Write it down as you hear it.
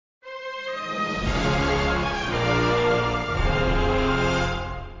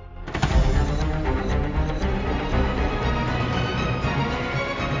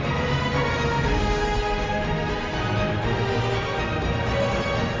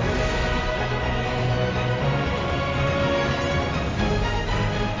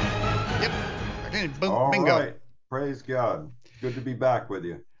And All bingo. right. Praise God. Good to be back with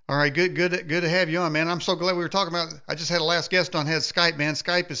you. All right, good to have you on, man. I'm so glad we were talking about. I just had a last guest on had Skype, man.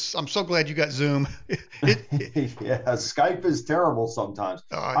 Skype is. I'm so glad you got Zoom. it Yeah, Skype is terrible sometimes.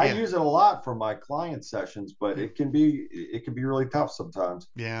 I yeah, use it a lot for my client sessions, but it can be really tough sometimes.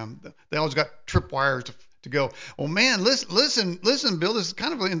 yeah. They always got tripwires to go. Well, man, listen, Bill. This is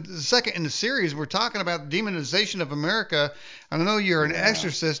kind of the second in the series. We're talking about demonization of America. I know you're an Yeah.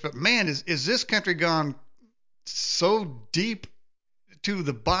 exorcist, but man, is this country gone so deep to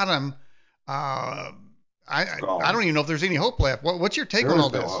the bottom? Uh, It's I don't gone. even know if there's any hope left. What's your take There on all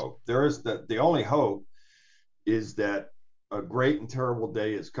is no this? hope. There is the only hope is that a great and terrible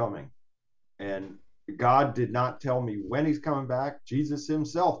day is coming. And God did not tell me when he's coming back. Jesus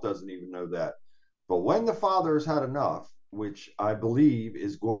himself doesn't even know that. But when the Father has had enough, which I believe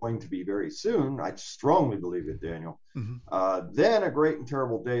is going to be very soon, I strongly believe it, Daniel, Hmm. then a great and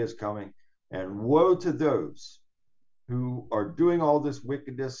terrible day is coming. And woe to those who are doing all this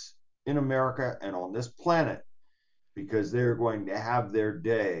wickedness in America and on this planet, because they're going to have their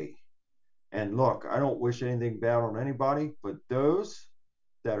day. And look, I don't wish anything bad on anybody, but those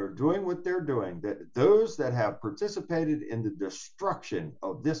that are doing what they're doing, that those that have participated in the destruction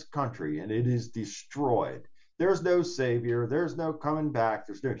of this country, and it is destroyed. There's no savior. There's no coming back.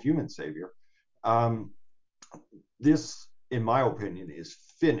 There's no human savior. Um, this, in my opinion, is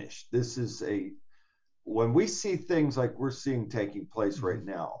finished. This is a when we see things like we're seeing taking place Hmm. right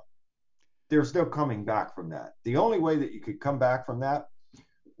now. There's no coming back from that. The only way that you could come back from that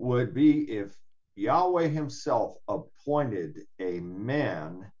would be if Yahweh himself appointed a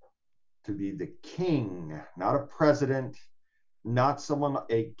man to be the king, not a president, not someone,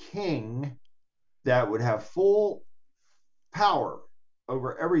 a king that would have full power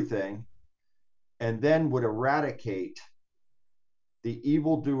over everything and then would eradicate the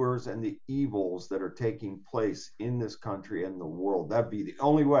evildoers and the evils that are taking place in this country and the world. That'd be the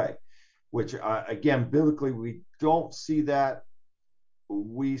only way, which, again, biblically, we don't see that.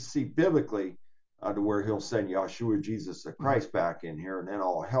 We see biblically to where he'll send Yahshua Jesus the Hmm. Christ back in here, and then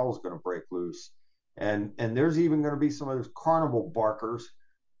all hell's going to break loose. And there's even going to be some of those carnival barkers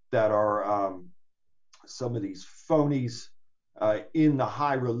that are some of these phonies in the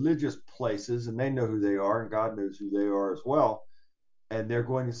high religious places, and they know who they are, and God knows who they are as well. And they're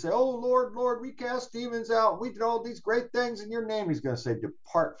going to say, "Oh Lord, Lord, we cast demons out. We did all these great things in your name." He's going to say,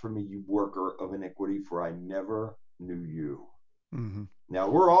 "Depart from me, you worker of iniquity, for I never knew you." Hmm. Now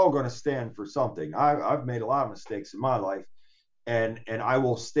we're all going to stand for something. I've made a lot of mistakes in my life, and I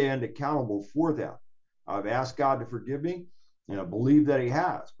will stand accountable for them. I've asked God to forgive me, and I believe that He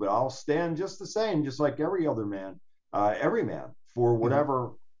has. But I'll stand just the same, just like every man, for Hmm.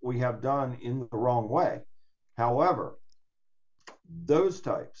 whatever we have done in the wrong way. However, those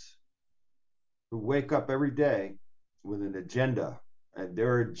types who wake up every day with an agenda, and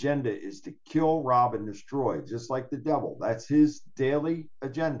their agenda is to kill, rob, and destroy, just like the devil. That's his daily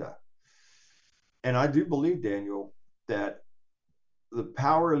agenda. And I do believe, Daniel, that the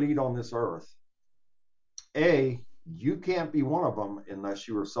power elite on this earth, A, you can't be one of them unless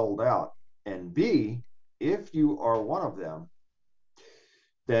you are sold out. And B, if you are one of them,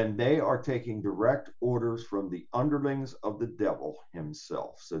 then they are taking direct orders from the underlings of the devil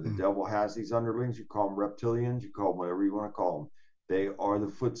himself. So the Hmm. devil has these underlings. You call them reptilians, you call them whatever you want to call them. They are the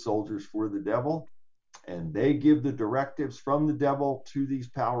foot soldiers for the devil, and they give the directives from the devil to these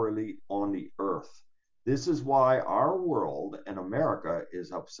power elite on the earth. This is why our world and America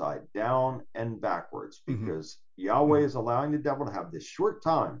is upside down and backwards, Hmm. because Yahweh is allowing the devil to have this short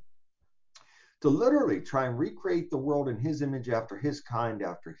time to literally try and recreate the world in his image, after his kind,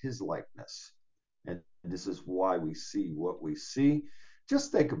 after his likeness. And this is why we see what we see.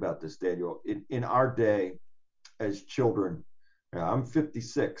 Just think about this, Daniel. In our day as children, I'm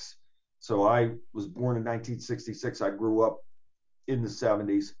 56. So I was born in 1966. I grew up in the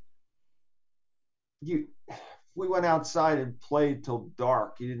 70s. You, we went outside and played till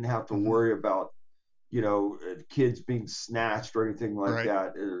dark. You didn't have to Hmm. worry about kids being snatched or anything like Right.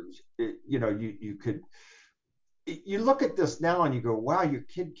 that. You could you look at this now and you go, wow, your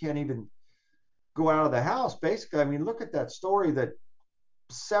kid can't even go out of the house. Basically, I mean, look at that story, that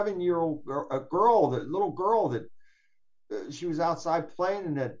 7-year-old girl, that little girl that she was outside playing,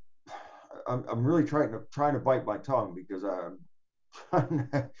 and that I'm really trying to bite my tongue, because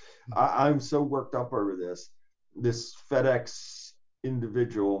I'm so worked up over this FedEx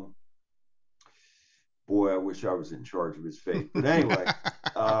individual. Boy, I wish I was in charge of his fate. But anyway,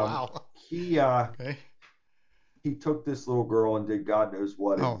 um, Wow. he Okay. he took this little girl and did God knows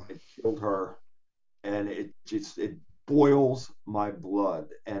what, Oh. and killed her. And it boils my blood.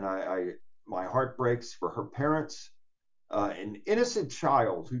 And my heart breaks for her parents. An innocent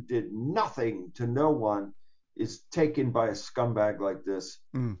child who did nothing to no one is taken by a scumbag like this,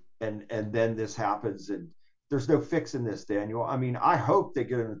 Mm. and then this happens, and there's no fixing this, Daniel. I mean, I hope they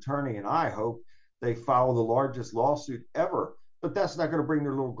get an attorney, and I hope they file the largest lawsuit ever, but that's not going to bring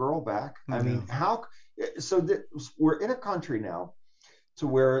their little girl back. I mean, No. how? So that we're in a country now to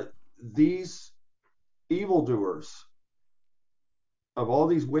where these evildoers of all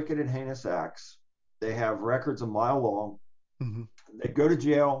these wicked and heinous acts, they have records a mile long. Mm-hmm. They go to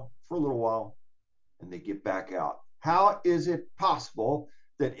jail for a little while and they get back out. How is it possible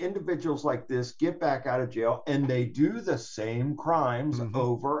that individuals like this get back out of jail and they do the same crimes Mm-hmm.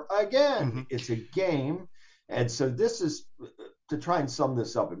 over again? Mm-hmm. It's a game. And so, this is to try and sum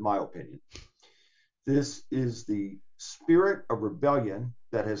this up, in my opinion, this is the spirit of rebellion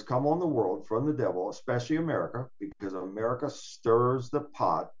that has come on the world from the devil, especially America, because America stirs the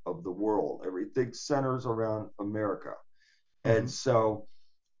pot of the world. Everything centers around America. Mm-hmm. And so,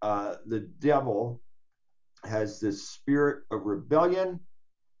 the devil has this spirit of rebellion.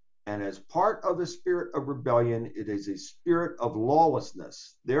 And as part of the spirit of rebellion, it is a spirit of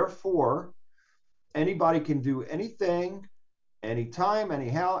lawlessness. Therefore, anybody can do anything, anytime,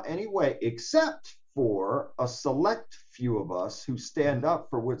 anyhow, anyway, except for a select few of us who Mm-hmm. stand up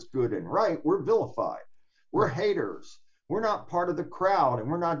for what's good and right. We're vilified. We're Right. haters. We're not part of the crowd and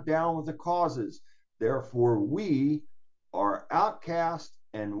we're not down with the causes. Therefore, we are outcast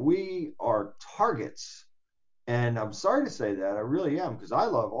and we are targets. And I'm sorry to say that, I really am, because I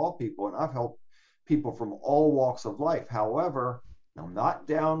love all people and I've helped people from all walks of life. However, I'm not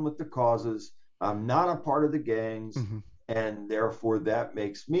down with the causes. I'm not a part of the gangs. Mm-hmm. And therefore, that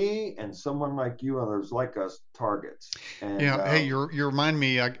makes me and someone like you and others like us targets. And Yeah. Hey, you remind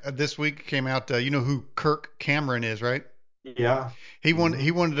me. This week came out. You know who Kirk Cameron is, right? yeah. He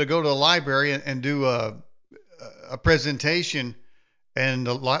Mm-hmm. wanted to go to the library and do a presentation, and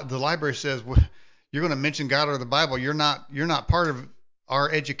the library says, well, you're going to mention God or the Bible. You're not part of our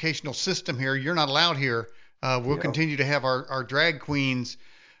educational system here. You're not allowed here. We'll Yep. continue to have our drag queens.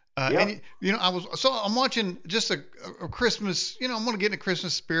 Yep. I'm watching just a Christmas. I'm going to get in a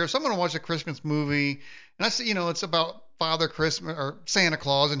Christmas spirit. So I'm going to watch a Christmas movie, and I see, it's about Father Christmas or Santa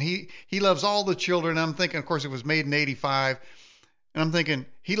Claus, and he loves all the children. I'm thinking, of course, it was made in '85, and I'm thinking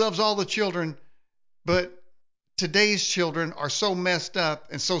he loves all the children, but today's children are so messed up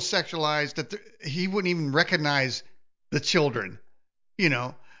and so sexualized that he wouldn't even recognize the children, you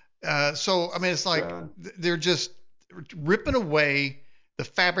know. So I mean, it's like Sad. they're just ripping away the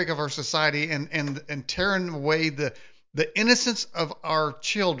fabric of our society and tearing away the innocence of our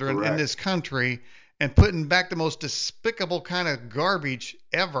children in this Correct. country and putting back the most despicable kind of garbage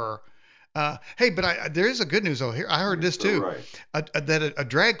ever. Hey, but there is a good news though. Here, I heard You're this so too, right. that a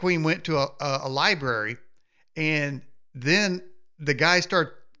drag queen went to a library, and then the guy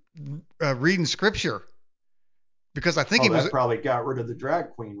started reading scripture because I think Oh, it was that probably got rid of the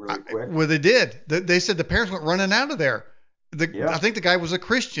drag queen really quick. well, they did. They said the parents went running out of there. I Yeah. think the guy was a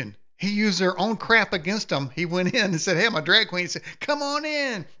Christian. He used their own crap against him. He went in and said, "Hey, I'm a drag queen." He said, "Come on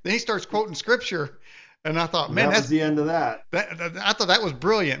in." Then he starts quoting scripture, and I thought, And man, that was the end of that. I thought that was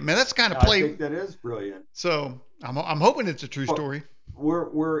brilliant, man. That's kind of I play. think that is brilliant. So I'm hoping it's a true But story.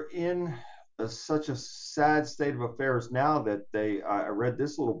 we're in such a sad state of affairs now that I read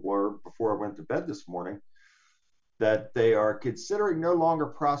this little blurb before I went to bed this morning, that they are considering no longer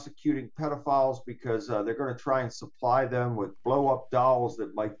prosecuting pedophiles because they're going to try and supply them with blow up dolls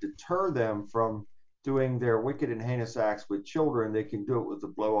that might deter them from doing their wicked and heinous acts with children. They can do it with the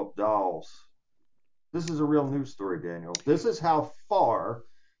blow up dolls. This is a real news story, Daniel. This is how far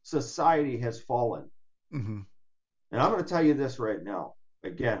society has fallen. Hmm. And I'm going to tell you this right now.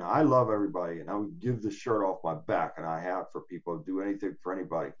 Again, I love everybody and I would give the shirt off my back, and I have for people to do anything for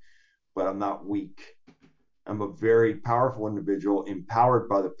anybody, but I'm not weak. I'm a very powerful individual empowered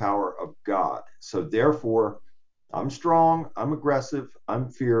by the power of God. So, therefore, I'm strong, I'm aggressive, I'm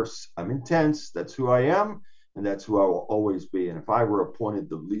fierce, I'm intense. That's who I am, and that's who I will always be. And if I were appointed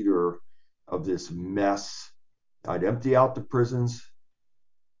the leader of this mess, I'd empty out the prisons.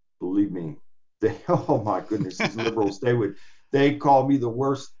 Believe me, they, oh my goodness, these liberals, they call me the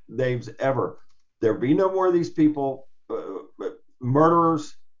worst names ever. There be no more of these people,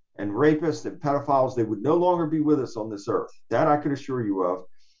 murderers and rapists and pedophiles. They would no longer be with us on this earth. That I could assure you of.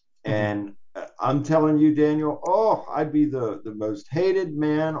 Hmm. And I'm telling you, Daniel, oh, I'd be the most hated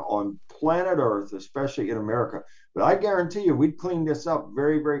man on planet Earth, especially in America. But I guarantee you, we'd clean this up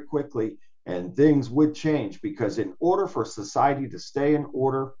very, very quickly and things would change, because in order for society to stay in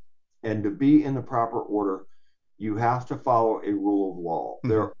order and to be in the proper order, you have to follow a rule of law. Mm-hmm.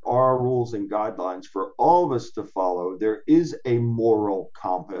 There are rules and guidelines for all of us to follow. There is a moral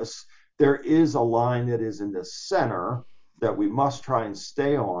compass. There is a line that is in the center that we must try and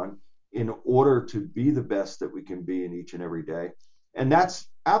stay on in order to be the best that we can be in each and every day. And that's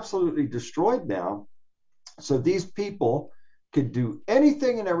absolutely destroyed now. So these people could do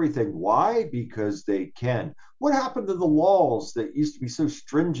anything and everything. Why? Because they can. What happened to the laws that used to be so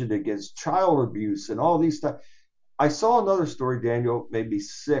stringent against child abuse and all these stuff? I saw another story, Daniel, made me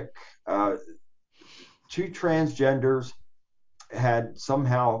sick. Uh, Two transgenders had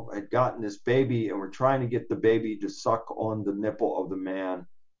gotten this baby and were trying to get the baby to suck on the nipple of the man.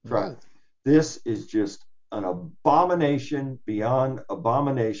 Whoa. This is just an abomination beyond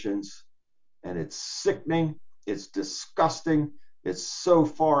abominations, and it's sickening. It's disgusting. It's so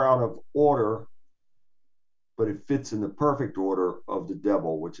far out of order, but it fits in the perfect order of the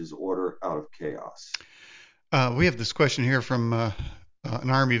devil, which is order out of chaos. We have this question here from an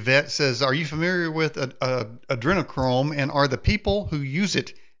Army vet. It says, "Are you familiar with adrenochrome, and are the people who use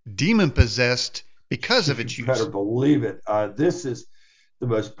it demon possessed because of You its better use?" believe it. This is the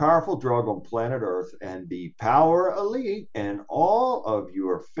most powerful drug on planet Earth, and the Power Elite and all of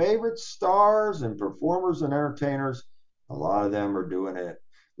your favorite stars and performers and entertainers, a lot of them are doing it.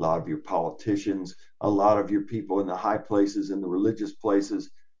 A lot of your politicians, a lot of your people in the high places, in the religious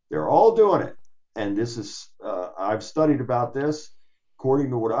places, they're all doing it. And this is, I've studied about this. According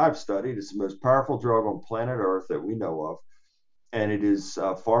to what I've studied, it's the most powerful drug on planet Earth that we know of, and it is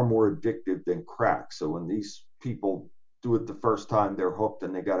far more addictive than crack. So when these people do it the first time, they're hooked,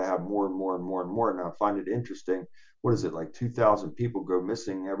 and they got to have more and more and more and more. Now I find it interesting. What is it, like 2,000 people go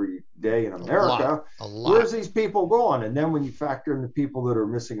missing every day in A lot, America? a Where's lot. these people going? And then when you factor in the people that are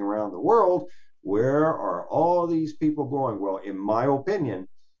missing around the world, where are all these people going? Well, in my opinion,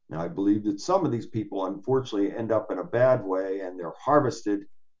 now I believe that some of these people unfortunately end up in a bad way, and they're harvested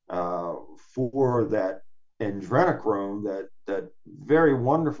uh, for that adrenochrome, that very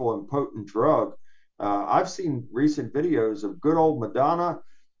wonderful and potent drug. I've seen recent videos of good old Madonna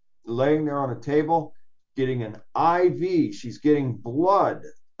laying there on a table, getting an IV. She's getting blood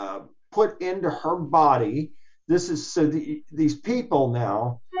put into her body. This is so these people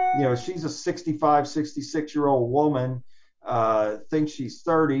now, she's a 65, 66-year-old woman, thinks she's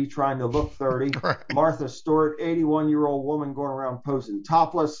 30, trying to look 30. Right. Martha Stewart, 81-year-old woman going around posing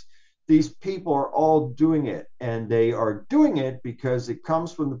topless. These people are all doing it, and they are doing it because it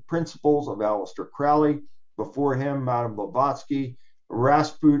comes from the principles of Aleister Crowley, before him, Madame Blavatsky,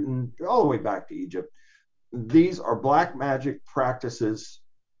 Rasputin, all the way back to Egypt. These are black magic practices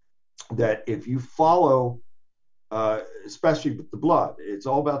that if you follow, especially with the blood, it's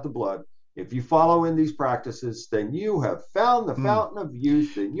all about the blood. If you follow in these practices, then you have found the Mm. fountain of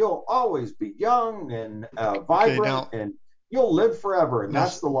youth, and you'll always be young and Okay. vibrant, Now, and you'll live forever. And now,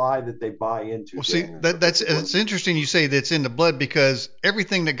 that's the lie that they buy into, well, see, Daniel, for that's people. it's interesting you say that's in the blood because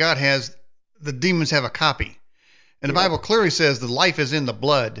everything that God has, the demons have a copy, and the Bible Yep, clearly says the life is in the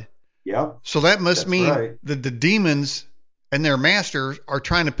blood. yep, So that must that's mean right. that the demons and their masters are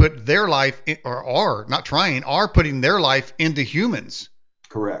trying to put their life in, or are not trying, are putting their life into humans.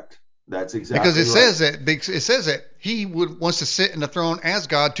 Correct. That's Because exactly right. it says that he would wants to sit in the throne as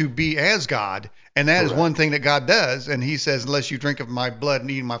God, to be as God, and that is one Correct. thing that God does. And he says, unless you drink of my blood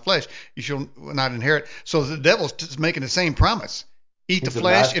and eat my flesh, you shall not inherit. So the devil's just making the same promise: eat the He's a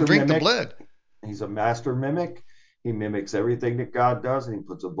flesh and master drink the mimic. blood. He's a master mimic. He mimics everything that God does, and he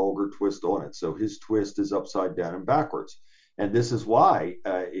puts a vulgar twist on it. So his twist is upside down and backwards. And this is why,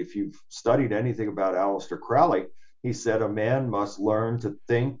 if you've studied anything about Aleister Crowley, he said a man must learn to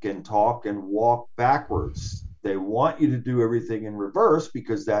think and talk and walk backwards. They want you to do everything in reverse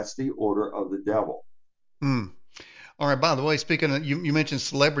because that's the order of the devil. Hmm. All right. By the way, speaking of, you mentioned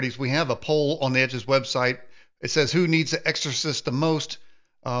celebrities. We have a poll on the Edge's website. It says who needs the exorcist the most,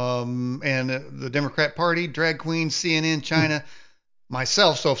 and the Democrat Party, drag queens, CNN, China,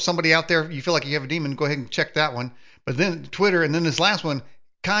 myself. So if somebody out there you feel like you have a demon, go ahead and check that one. But then Twitter, and then this last one,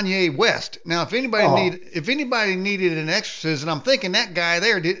 Kanye West. Now, Oh, if anybody needed an exorcist, and I'm thinking that guy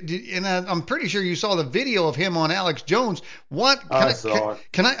there, and I'm pretty sure you saw the video of him on Alex Jones. What I saw it.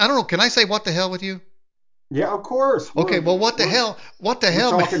 can I? I don't know. Can I say what the hell with you? Yeah, of course. Okay. We're Well, what the we're hell? What the we're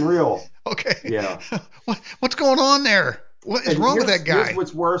hell, man? talking real. Okay. Yeah. What's going on there? What is And wrong with that here's guy?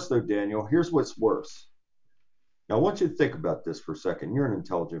 what's worse though, Daniel. Here's what's worse. Now I want you to think about this for a second. You're an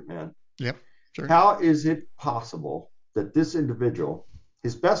intelligent man. Yep. Sure. How is it possible that this individual,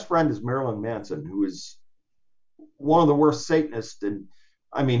 his best friend is Marilyn Manson, who is one of the worst Satanists and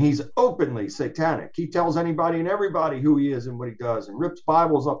I mean, he's openly satanic. He tells anybody and everybody who he is and what he does, and rips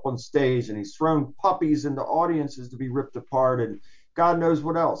Bibles up on stage, and he's thrown puppies into audiences to be ripped apart, and God knows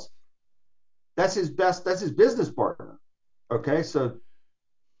what else. That's his business partner. Okay, so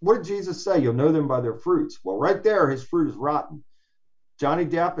what did Jesus say? You'll know them by their fruits. Well, right there, his fruit is rotten. Johnny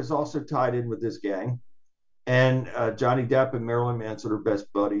Depp is also tied in with this gang, and Johnny Depp and Marilyn Manson are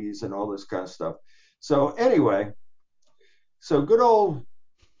best buddies and all this kind of stuff. So anyway, so good old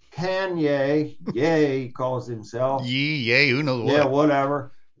Kanye, yay, he calls himself. Yee, yay, who knows Yeah, what?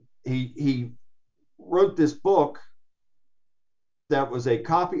 whatever. He wrote this book that was a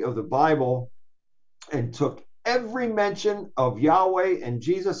copy of the Bible and took every mention of Yahweh and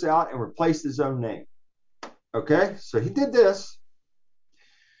Jesus out and replaced his own name. Okay, so he did this.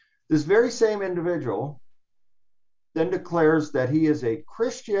 This very same individual then declares that he is a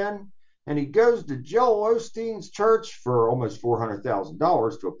Christian, and he goes to Joel Osteen's church for almost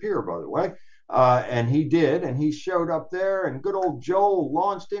 $400,000 to appear, by the way. And he did, and he showed up there, and good old Joel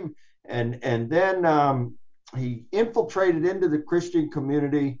launched him, and then he infiltrated into the Christian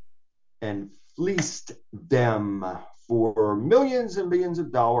community and fleeced them for millions and millions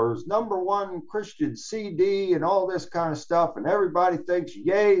of dollars. Number one Christian CD and all this kind of stuff. And everybody thinks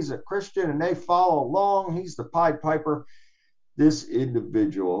Ye's a Christian and they follow along. He's the Pied Piper, this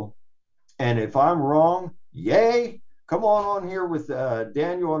individual. And if I'm wrong, yay, come on here with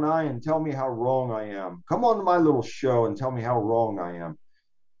Daniel and I and tell me how wrong I am. Come on to my little show and tell me how wrong I am.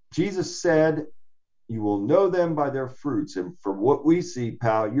 Jesus said, you will know them by their fruits. And from what we see,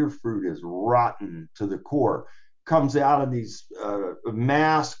 pal, your fruit is rotten to the core. Comes out in these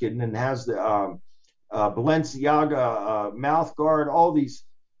mask and then has the Balenciaga mouth guard. All these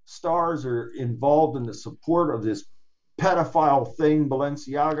stars are involved in the support of this pedophile thing,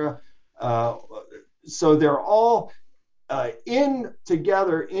 Balenciaga. Uh, so they're all in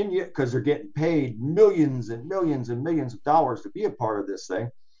together in because they're getting paid millions and millions and millions of dollars to be a part of this thing.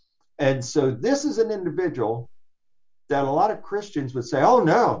 And so this is an individual that a lot of Christians would say, oh,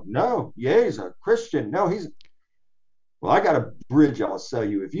 no, no, yeah, he's a Christian. No, he's, well, I got a bridge I'll sell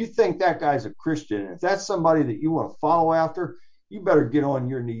you. If you think that guy's a Christian, if that's somebody that you want to follow after, you better get on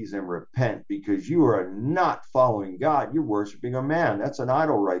your knees and repent because you are not following God. You're worshiping a man. That's an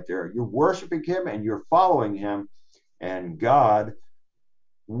idol right there. You're worshiping him and you're following him, and God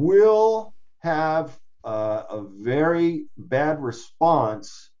will have a very bad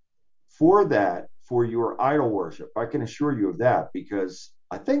response for that, for your idol worship. I can assure you of that because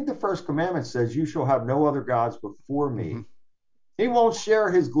I think the first commandment says, you shall have no other gods before Mm-hmm. me. He won't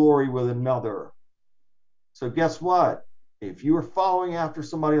share his glory with another. So guess what? If you are following after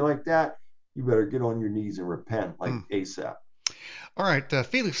somebody like that, you better get on your knees and repent like Mm. ASAP. All right.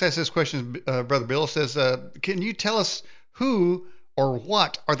 Felix has this question, Brother Bill says, can you tell us who or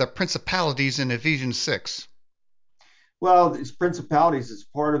what are the principalities in Ephesians 6? Well, these principalities is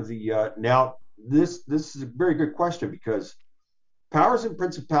part of the now. This is a very good question because powers and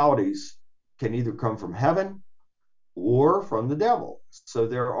principalities can either come from heaven or from the devil. So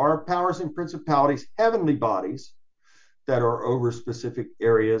there are powers and principalities, heavenly bodies that are over specific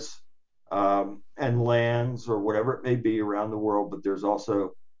areas and lands or whatever it may be around the world. But there's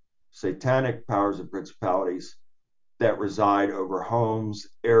also satanic powers and principalities that reside over homes,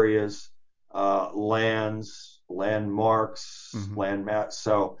 areas, lands, landmarks, Mm-hmm. land mass.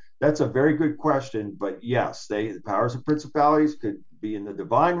 So that's a very good question. But yes, the powers and principalities could be in the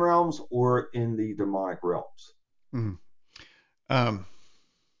divine realms or in the demonic realms. Mm-hmm. Um,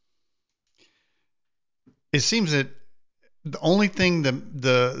 it seems that the only thing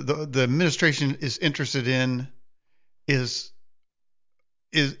the administration is interested in is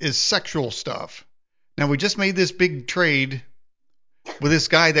is sexual stuff. Now we just made this big trade with this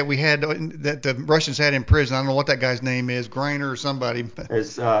guy that we had that the Russians had in prison. I don't know what that guy's name is, Griner or somebody.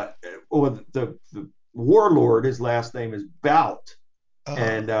 As well, the warlord, his last name is Bout, Uh,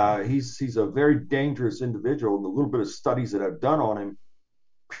 and he's a very dangerous individual. And the little bit of studies that I've done on him,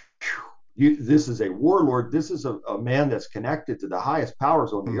 this is a warlord. This is a man that's connected to the highest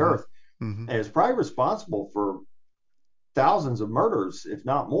powers on the mm-hmm, earth, mm-hmm. and is probably responsible for thousands of murders, if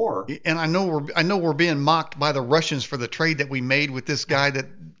not more. And I know we're being mocked by the Russians for the trade that we made with this guy that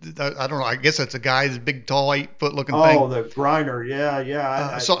I don't know. I guess that's a guy, this big, tall, 8 foot looking thing. Oh, the grinder, yeah,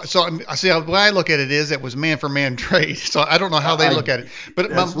 yeah. I see. The way I look at it is it was man for man trade. So I don't know how they look at it. But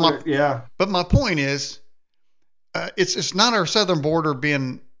that's what it, yeah. but my point is, it's not our southern border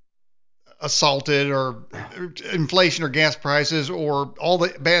being assaulted or inflation or gas prices or all the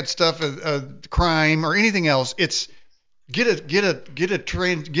bad stuff, crime or anything else. It's get a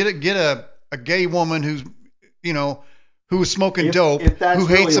gay woman who's you know who was smoking If dope, if who that's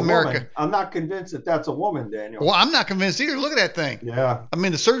really hates a America. woman, I'm not convinced that that's a woman, Daniel. Well, I'm not convinced either. Look at that thing. Yeah, I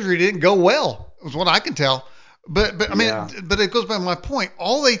mean, the surgery didn't go well, is what I can tell. But I mean, yeah. but it goes back to my point.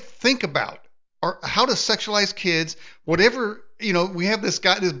 All they think about are how to sexualize kids. Whatever, we have this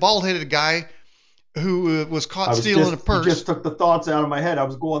guy, this bald-headed guy who was caught stealing a You purse. just took the thoughts out of my head. I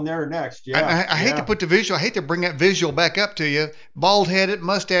was going there next. And Yeah, I hate to yeah. put the visual. I hate to bring that visual back up to you. Bald-headed,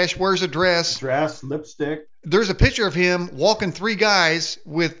 mustache, wears a dress. Dress, lipstick. There's a picture of him walking three guys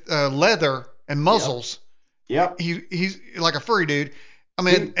with leather and Yep, muzzles. yep. He's like a furry dude. I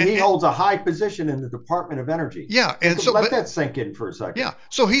mean, He holds a high position in the Department of Energy. yeah, Think and of, so let but that sink in for a second. yeah,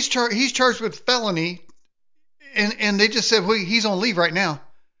 so he's charged with felony, and they just said, well, he's on leave right now.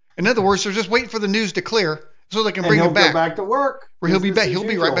 In other words, they're just waiting for the news to clear so they can And bring he'll him go back. back to work. Where he'll be Business back. as He'll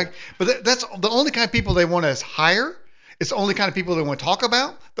be right back. usual. But that's the only kind of people they want to hire. It's the only kind of people they want to talk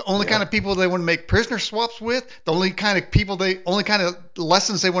about. The only kind of Yep. people they want to make prisoner swaps with. The only kind of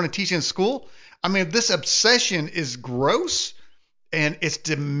lessons they want to teach in school. I mean, this obsession is gross and it's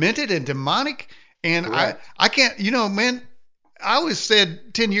demented and demonic. And Correct. I can't, man, I always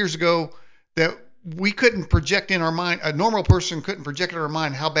said 10 years ago that we couldn't project in our mind, a normal person couldn't project in our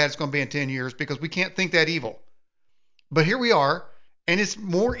mind how bad it's going to be in 10 years because we can't think that evil. But here we are, and it's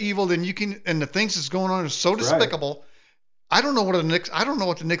more evil than you can, and the things that's going on are so That's right. despicable. I don't know what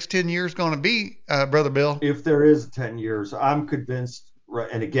the next 10 years is going to be, brother Bill. If there is 10 years, I'm convinced. Right,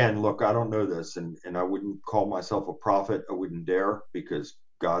 and again, look, I don't know this, and I wouldn't call myself a prophet. I wouldn't dare, because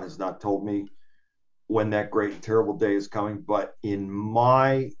God has not told me when that great and terrible day is coming. But in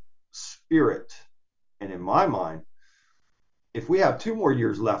my spirit and in my mind, if we have 2 more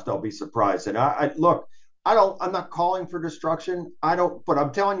years left, I'll be surprised. And I look, I'm not calling for destruction. I don't, but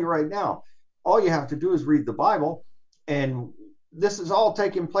I'm telling you right now, all you have to do is read the Bible, and this is all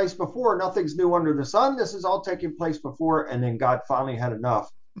taking place before. Nothing's new under the sun. This is all taking place before, and then God finally had enough,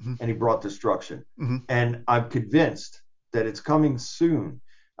 Mm-hmm. and He brought destruction. Mm-hmm. And I'm convinced that it's coming soon.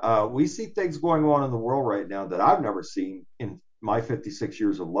 We see things going on in the world right now that I've never seen in my 56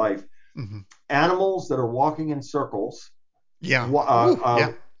 years of life. Mm-hmm. Animals that are walking in circles, Yeah. uh, Ooh,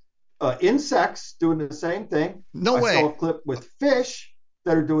 uh, yeah. insects doing the same thing. No I saw way. a clip with fish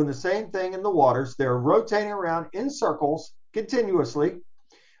that are doing the same thing in the waters. They're rotating around in circles continuously.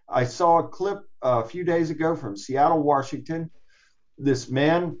 I saw a clip a few days ago from Seattle, Washington. This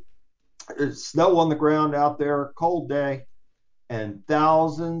man, there's snow on the ground out there, cold day, and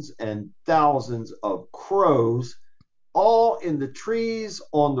thousands of crows all in the trees,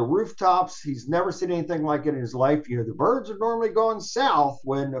 on the rooftops. He's never seen anything like it in his life. The birds are normally going south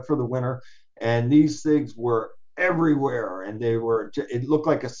for the winter, and these things were everywhere, and it looked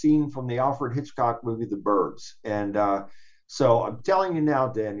like a scene from the Alfred Hitchcock movie The Birds. And so I'm telling you now,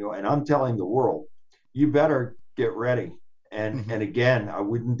 Daniel, and I'm telling the world, you better get ready. And Mm-hmm. and again, I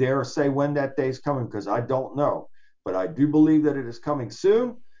wouldn't dare say when that day is coming, because I don't know, but I do believe that it is coming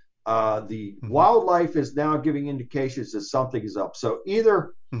soon. The Mm-hmm. wildlife is now giving indications that something is up. So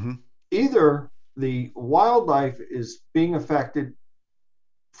Mm-hmm. either the wildlife is being affected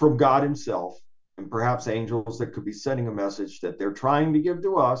from God Himself, and perhaps angels that could be sending a message that they're trying to give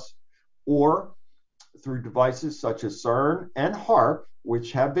to us, or through devices such as CERN and HARP,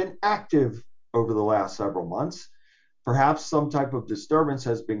 which have been active over the last several months. Perhaps some type of disturbance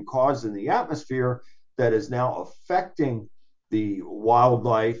has been caused in the atmosphere that is now affecting the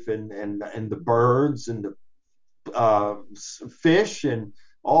wildlife and the birds and the fish and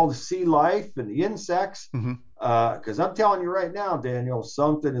all the sea life and the insects. Mm-hmm. Because I'm telling you right now, Daniel,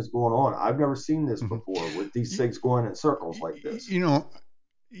 something is going on. I've never seen this Mm-hmm. before, with these You, things going in circles like this. you know,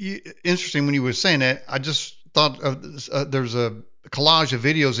 interesting when you were saying that. I just thought of this, there's a collage of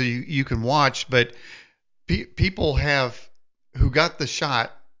videos that you can watch, but people have who got the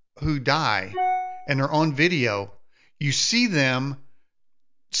shot who die and they're on video. You see them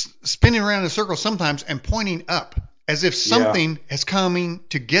spinning around in a circle sometimes and pointing up as if Yeah, something is coming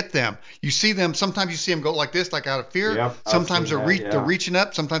to get them. Sometimes you see them go like this, like out of fear. yep, I've Sometimes seen that. they're Yeah, reaching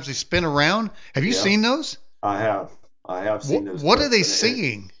up. Sometimes they spin around. Have you yeah, seen those? I have. I have seen those What are clips, they and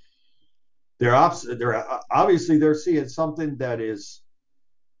seeing? they're seeing something that is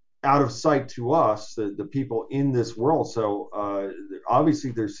out of sight to us, the people in this world. So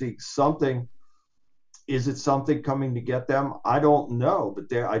obviously they're seeing something. Is it something coming to get them? I don't know,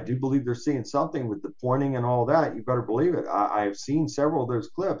 but I do believe they're seeing something with the pointing and all that. You better believe it. I have seen several of those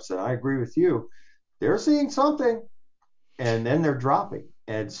clips, and I agree with you. They're seeing something, and then they're dropping.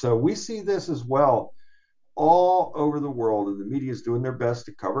 And so we see this as well all over the world, and the media is doing their best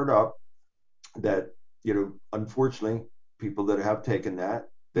to cover it up. That, unfortunately, people that have taken that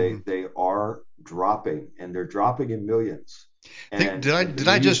They Mhm. they are dropping, and they're dropping in millions. Did I And the did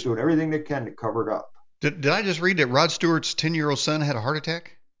I media is just doing everything they can to cover it up. did I just read that Rod Stewart's 10-year-old son had a heart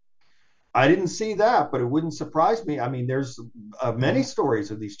attack? I didn't see that, but it wouldn't surprise me. I mean, there's many Hmm.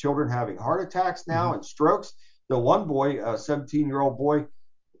 stories of these children having heart attacks Hmm. now and strokes. The one boy, a 17-year-old boy,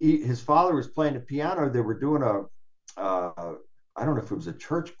 his father was playing the piano. They were doing I don't know if it was a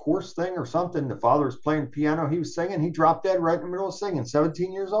church course thing or something. The father was playing piano. He was singing. He dropped dead right in the middle of singing,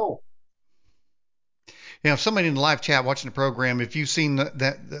 17 years old. Yeah, if somebody in the live chat watching the program, if you've seen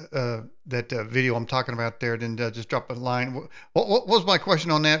that video I'm talking about there, then just drop a line. What was my question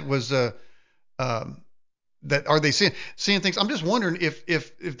on that? Was um, that are they seeing things? I'm just wondering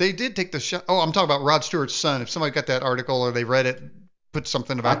if they did take the shot. Oh, I'm talking about Rod Stewart's son. If somebody got that article or they read it, put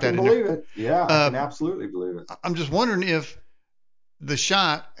something I about that can in there. believe it. Yeah, I can Um, absolutely believe it. I'm just wondering if the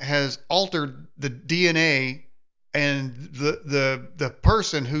shot has altered the DNA and the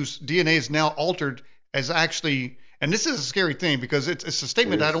person whose DNA is now altered as actually. And this is a scary thing because it's a It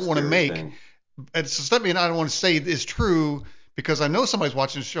statement I is a don't want to scary make. thing. It's a statement I don't want to say is true because I know somebody's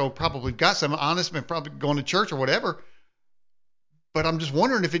watching the show probably got some honest and probably going to church or whatever. But I'm just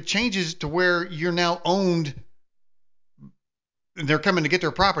wondering if it changes to where you're now owned and they're coming to get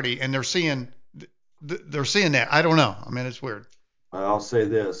their property and they're seeing that. I don't know. I mean, it's weird. I'll say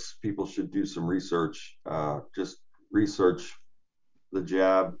this: people should do some research. Just research the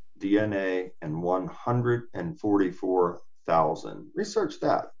jab DNA and 144,000. Research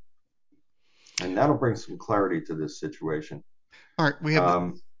that, and that'll bring some clarity to this situation. All right, we have the,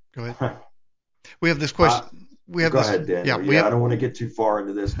 Um, go ahead. We have this I, question. We have Go this. ahead, Yeah, Daniel. we Yeah, have. I don't want to get too far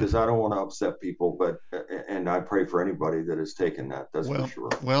into this because I don't want to upset people, but and I pray for anybody that has taken that. That's for Well, sure.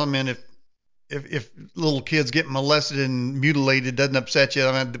 well, I mean, if little kids get molested and mutilated doesn't upset you,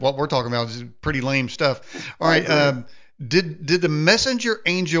 I mean, what we're talking about is pretty lame stuff. All I right. agree. Did the messenger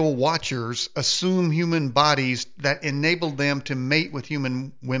angel watchers assume human bodies that enabled them to mate with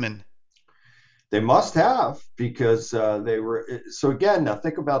human women? They must have because they were. So again, now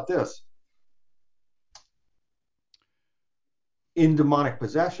think about this: in demonic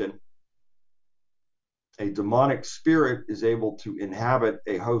possession, a demonic spirit is able to inhabit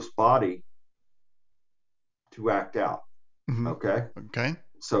a host body to act out. Hmm. Okay. Okay.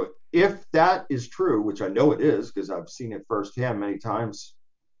 So if that is true, which I know it is because I've seen it firsthand many times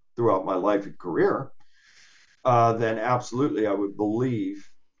throughout my life and career, then absolutely I would believe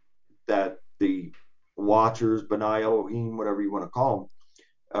that the watchers, Benai Elohim, whatever you want to call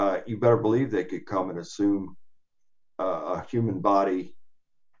them, you better believe they could come and assume a human body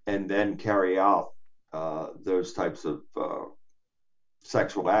and then carry out those types of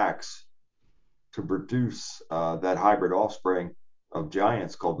sexual acts to produce that hybrid offspring of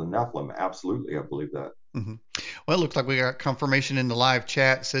giants called the Nephilim. Absolutely, I believe that. Hmm. Well, it looks like we got confirmation in the live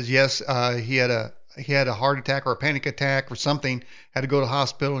chat. It says yes, he had a heart attack or a panic attack or something. Had to go to the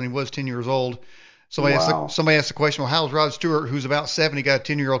hospital, and he was 10 years old. Wow. Somebody asked the question, well, how's Rod Stewart, who's about 70, got a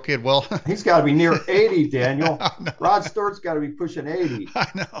 10-year-old kid? Well, He's got to be near 80, Daniel. I know, Rod Stewart's got to be pushing 80. I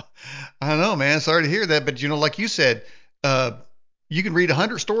know, I know, man. Sorry to hear that, but like you said, uh, you can read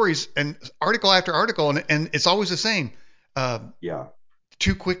 100 stories and article after article, and it's always the same. Uh, Yeah,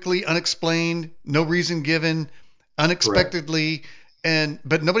 Too quickly, unexplained, no reason given, correct. unexpectedly, and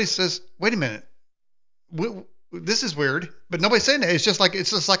but nobody says, wait a minute, this is weird. But nobody's saying that. It's just like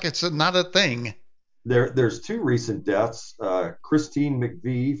it's not a thing. There's two recent deaths: Christine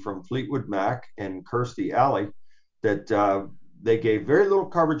McVie from Fleetwood Mac and Kirstie Alley, that they gave very little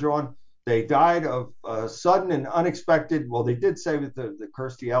coverage on. They died of sudden and unexpected. Well, they did say with the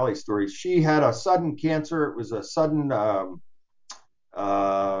Kirstie Alley story, she had a sudden cancer. It was a sudden, uh,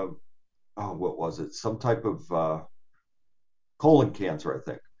 oh, what was it? Some type of colon cancer, I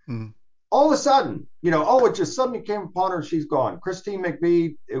think. Mm. All of a sudden, oh, it just suddenly came upon her. She's gone. Christine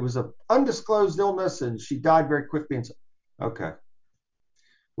McVie, it was an undisclosed illness, and she died very quickly. And so, okay,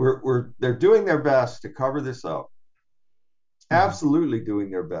 they're doing their best to cover this up. Mm-hmm. Absolutely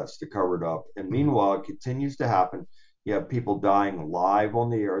doing their best to cover it up. And Mm-hmm. meanwhile, it continues to happen. You have people dying live on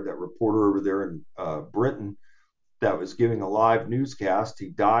the air. That reporter over there in Britain that was giving a live newscast, he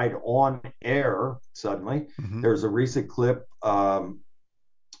died on air suddenly. Mm-hmm. There's a recent clip from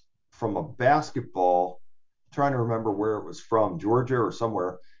a basketball, trying to remember where it was from, Georgia or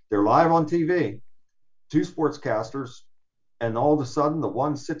somewhere. They're live on TV, two sportscasters, and all of a sudden the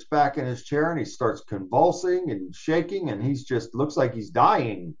one sits back in his chair and he starts convulsing and shaking, and he's just looks like he's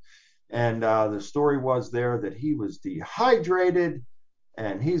dying. And the story was there that he was dehydrated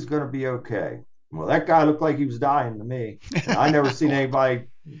and he's going to be okay. Well, that guy looked like he was dying to me, and I never seen anybody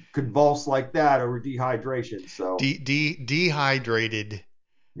convulse like that over dehydration. So Dehydrated.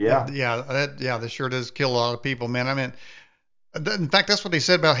 Yeah. Yeah, that sure does kill a lot of people, man. I mean, in fact, that's what they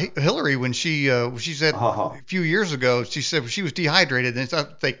said about Hillary when she said Oh, a few years ago. She said she was dehydrated, and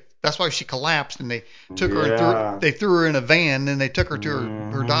that's why she collapsed, and they took her and yeah. threw her in a van, and they took her to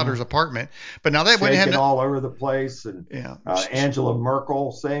her daughter's Hmm. apartment. But now that went Shaking ahead, all over the place. And yeah. Angela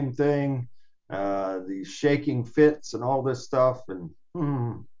Merkel, same thing. These shaking fits and all this stuff. And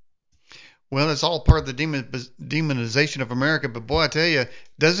Well, it's all part of the demonization of America. But boy, I tell you,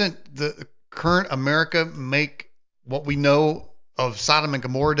 doesn't the current America make what we know of Sodom and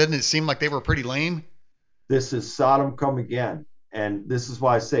Gomorrah? Doesn't it seem like they were pretty lame? this is Sodom come again. And this is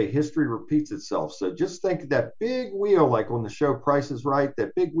why I say history repeats itself. So just think of that big wheel, like on the show Price is Right,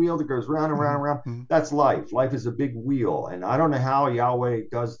 that big wheel that goes round and round and round. Mm-hmm. That's life. Life is a big wheel. And I don't know how Yahweh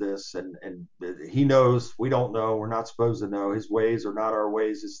does this. And he knows, we don't know. We're not supposed to know. His ways are not our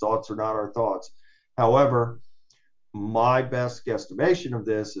ways. His thoughts are not our thoughts. However, my best guesstimation of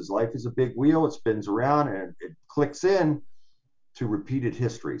this is life is a big wheel. It spins around and it clicks in to repeated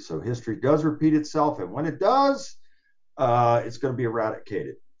history. So history does repeat itself. And when it does, it's going to be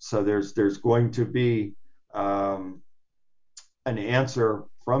eradicated. So there's going to be um, an answer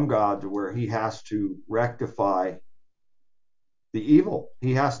from God to where He has to rectify the evil.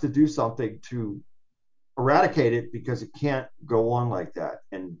 He has to do something to eradicate it because it can't go on like that.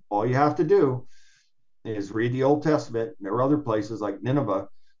 And all you have to do is read the Old Testament. And there are other places like Nineveh,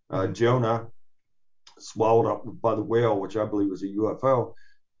 Mm-hmm. Jonah swallowed up by the whale, which I believe was a UFO,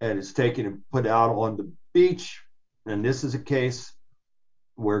 and is taken and put out on the beach. And this is a case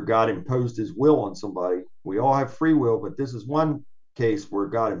where God imposed his will on somebody. We all have free will, but this is one case where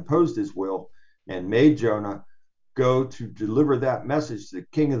God imposed his will and made Jonah go to deliver that message to the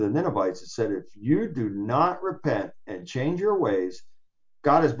king of the Ninevites and said, if you do not repent and change your ways,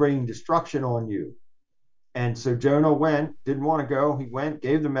 God is bringing destruction on you. And so Jonah went, didn't want to go. He went,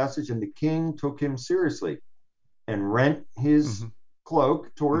 gave the message, and the king took him seriously and rent his Mm-hmm.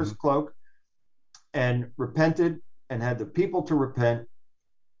 cloak, tore his Mm-hmm. cloak, and repented and had the people to repent,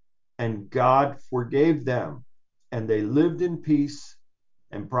 and God forgave them, and they lived in peace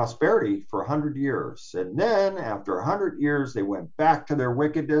and prosperity for 100 years. And then, after 100 years, they went back to their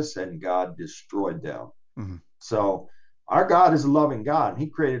wickedness, and God destroyed them. Mm-hmm. So, our God is a loving God, and He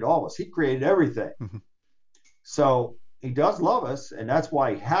created all of us, He created everything. Mm-hmm. So, He does love us, and that's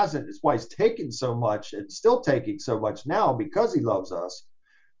why He hasn't, it's why He's taken so much and still taking so much now because He loves us.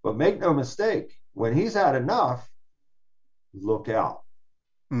 But make no mistake, when He's had enough, look out.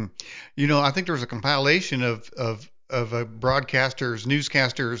 Mm. You know, I think there was a compilation of broadcasters,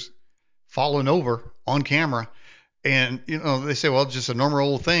 newscasters falling over on camera, and you know they say, well, it's just a normal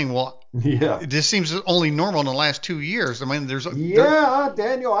old thing. Well, Yeah. this seems only normal in the last 2 years. I mean, there. Yeah,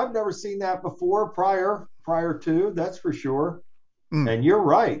 Daniel, I've never seen that before prior to, that's for sure. Mm, And you're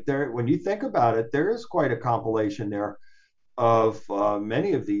right. There, when you think about it, there is quite a compilation there of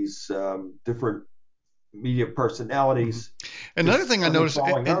many of these different media mhm. personalities Another just thing I suddenly noticed,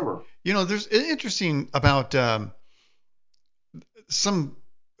 falling over. you know, there's interesting about some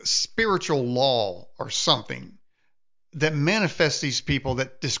spiritual law or something that manifests these people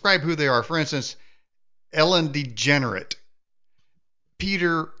that describe who they are. For instance, Ellen DeGenerate,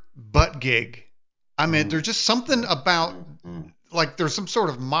 Peter Buttgig. I mean, there's Mm, just something mm, about mm, mm. like there's some sort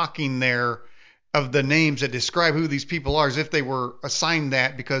of mocking there of the names that describe who these people are, as if they were assigned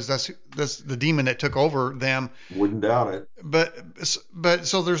that because that's the demon that took over them. Wouldn't doubt it. But but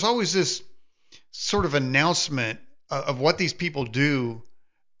so there's always this sort of announcement of what these people do.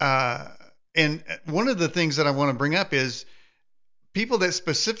 Uh, and one of the things that I want to bring up is people that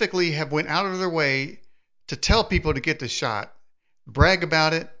specifically have went out of their way to tell people to get the shot, brag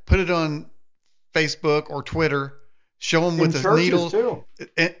about it, put it on Facebook or Twitter, show them with In the churches needles, too.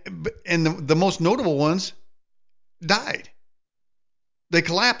 and the most notable ones died. They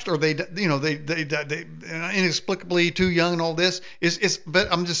collapsed, or they inexplicably too young, and all this is. But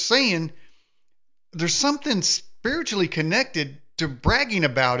I'm just saying, there's something spiritually connected to bragging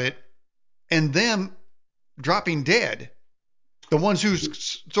about it and them dropping dead. The ones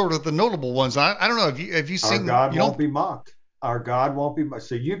who's sort of the notable ones. I don't know. Have you Our seen? God You won't don't. be mocked. Our God won't be mocked.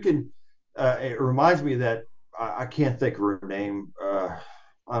 So you can. It reminds me that I can't think of her name.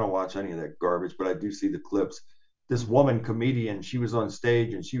 I don't watch any of that garbage, but I do see the clips. This woman comedian, she was on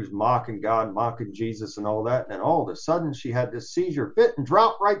stage and she was mocking God, mocking Jesus, and all that. And then all of a sudden, she had this seizure fit and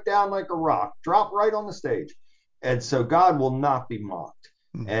dropped right down like a rock, dropped right on the stage. And so God will not be mocked.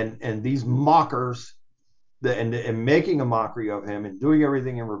 Mm-hmm. And these mockers, and making a mockery of him and doing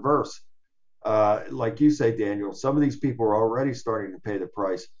everything in reverse, like you say, Daniel, some of these people are already starting to pay the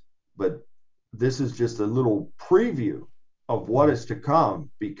price, but this is just a little preview of what is to come,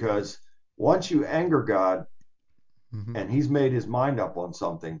 because once you anger God Mm-hmm. and he's made his mind up on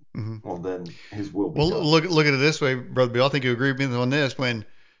something, Mm-hmm. well, then his will be Well, done. look at it this way, Brother Bill. I think you agree with me on this. When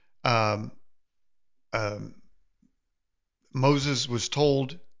um, um, Moses was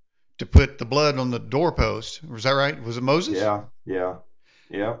told to put the blood on the doorpost, was that right? Was it Moses? Yeah, yeah,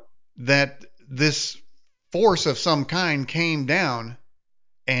 yeah. That this force of some kind came down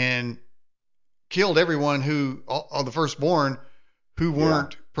and killed everyone who, all the firstborn, who Yeah,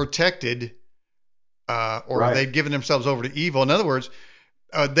 weren't protected, or right. they'd given themselves over to evil. In other words,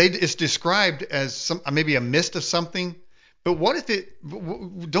 it's described as some maybe a mist of something. But what if it?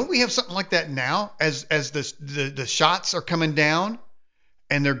 Don't we have something like that now? As the shots are coming down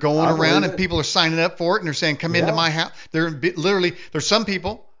and they're going I around believe and it. people are signing up for it and they're saying, "Come into Yeah, my house." They're literally there's some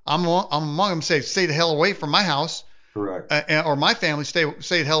people. I'm among them. Say, "Stay the hell away from my house." correct. Or my family stay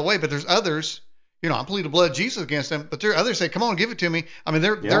the hell away. But there's others, I plead the blood of Jesus against them. But there are others say, come on, give it to me. I mean,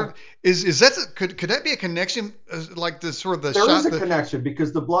 Yeah. is that could that be a connection, like the sort of the There is shot a the connection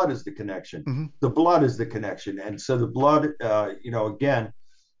because the blood is the connection. mm-hmm, The blood is the connection. And so the blood, again,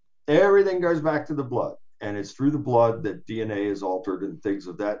 everything goes back to the blood. And it's through the blood that DNA is altered and things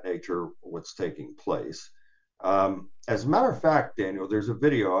of that nature, what's taking place. As a matter of fact, Daniel, there's a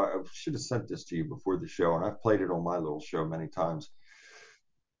video. I should have sent this to you before the show, and I've played it on my little show many times.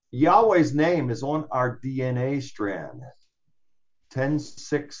 Yahweh's name is on our DNA strand,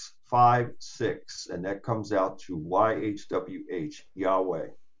 10656, and that comes out to YHWH, Yahweh.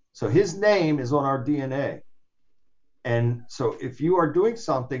 So his name is on our DNA. And so if you are doing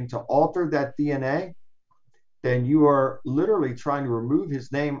something to alter that DNA, then you are literally trying to remove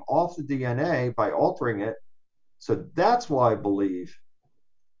his name off the DNA by altering it. So that's why I believe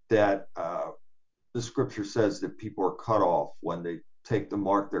that the scripture says that people are cut off when they take the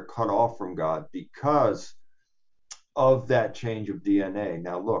mark, they're cut off from God because of that change of DNA.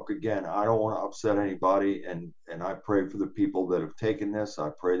 Now, look, again, I don't want to upset anybody, and I pray for the people that have taken this. I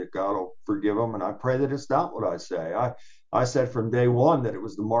pray that God will forgive them, and I pray that it's not what I say. I said from day one that it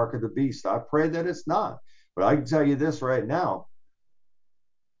was the mark of the beast. I pray that it's not. But I can tell you this right now,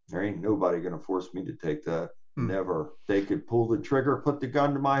 there ain't nobody going to force me to take that. mm, Never. They could pull the trigger, put the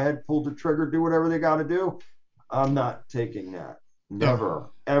gun to my head, pull the trigger, do whatever they got to do. I'm not taking that. oh,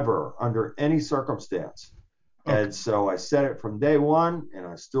 Never, ever, under any circumstance. okay, And so I said it from day one, and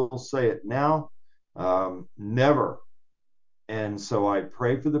I still say it now. Never. And so I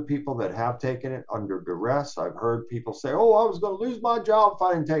pray for the people that have taken it under duress. I've heard people say, "Oh, I was going to lose my job if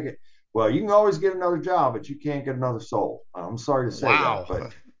I didn't take it." Well, you can always get another job, but you can't get another soul. I'm sorry to say that, wow.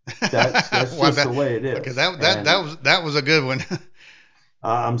 but that's Wow, just the way it okay, is. that And was a good one.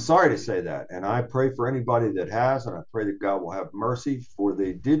 I'm sorry to say that. And I pray for anybody that has, and I pray that God will have mercy, for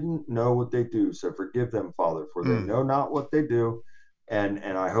they didn't know what they do. So forgive them, Father, for they Mm, know not what they do. And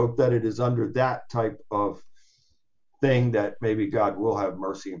I hope that it is under that type of thing that maybe God will have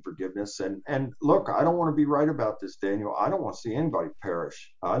mercy and forgiveness. And look, I don't want to be right about this, Daniel. I don't want to see anybody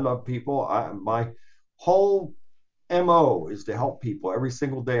perish. I love people. My whole MO is to help people every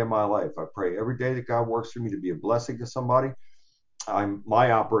single day of my life. I pray every day that God works through me to be a blessing to somebody.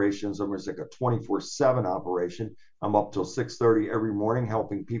 My operations almost like a 24/7 operation. I'm up till 6:30 every morning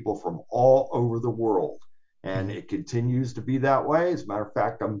helping people from all over the world, and mm, it continues to be that way. As a matter of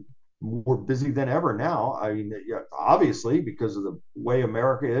fact, I'm more busy than ever now. I mean, obviously because of the way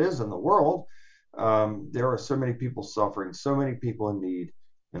America is and the world, there are so many people suffering, so many people in need,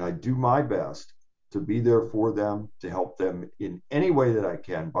 and I do my best to be there for them, to help them in any way that I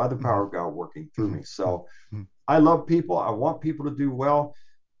can by the mm, power of God working through mm, me. mm, So mm, I love people. I want people to do well,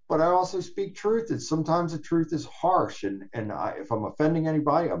 but I also speak truth. And sometimes the truth is harsh. If I'm offending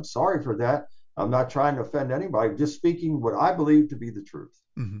anybody, I'm sorry for that. I'm not trying to offend anybody. I'm just speaking what I believe to be the truth.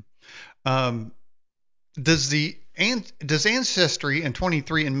 mm. Um, does Ancestry and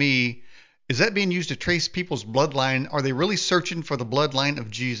 23andMe, is that being used to trace people's bloodline? Are they really searching for the bloodline of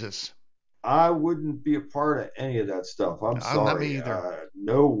Jesus? I wouldn't be a part of any of that stuff. I'm Not sorry. me either.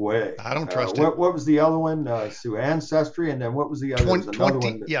 No way. I don't trust it. What was the other one? Sue Ancestry, and then what was the other? There was another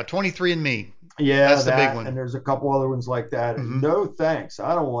one. Yeah, 23andMe. Yeah, That's the big that, one. and there's a couple other ones like that. Hmm. No thanks.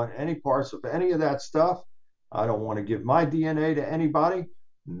 I don't want any parts of any of that stuff. I don't want to give my DNA to anybody.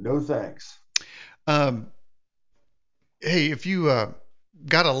 No thanks. Um, hey, if you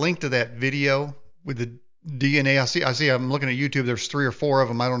got a link to that video with the DNA, I see. I'm looking at YouTube. There's three or four of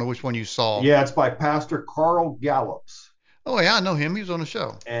them. I don't know which one you saw. Yeah, it's by Pastor Carl Gallups, Oh yeah, I know him. He was on the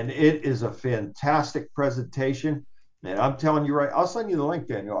show. and it is a fantastic presentation. And I'm telling you right, I'll send you the link,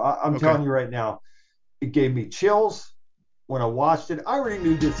 Daniel. I'm Okay. telling you right now, it gave me chills when I watched it, I already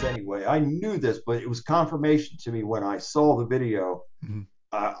knew this anyway. I knew this, but it was confirmation to me when I saw the video. Mm-hmm.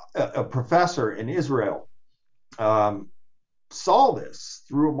 A professor in Israel um, saw this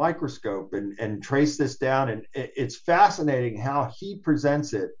through a microscope and traced this down. And it's fascinating how he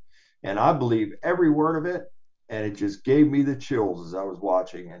presents it. And I believe every word of it. And it just gave me the chills as I was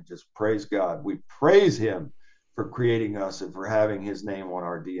watching, and just praise God. We praise him for creating us and for having his name on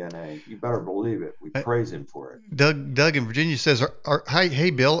our DNA. You better believe it. We praise him for it. Doug in Virginia says, "Hi, hey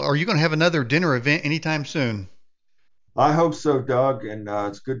Bill, are you going to have another dinner event anytime soon?" I hope so, Doug. And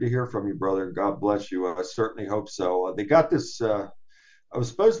it's good to hear from you, brother. God bless you. I certainly hope so. They got this. I was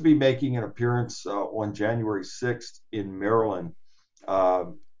supposed to be making an appearance on January 6th in Maryland,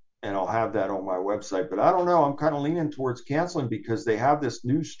 um, and I'll have that on my website. But I don't know. I'm kind of leaning towards canceling because they have this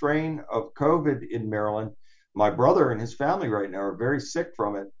new strain of COVID in Maryland. My brother and his family right now are very sick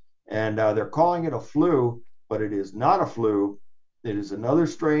from it, and they're calling it a flu, but it is not a flu. It is another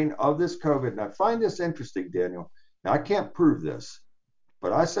strain of this COVID. And I find this interesting, Daniel. Now, I can't prove this,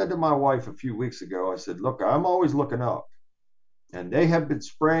 but I said to my wife a few weeks ago, I said, look, I'm always looking up, and they have been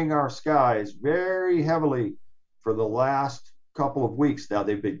spraying our skies very heavily for the last couple of weeks. Now,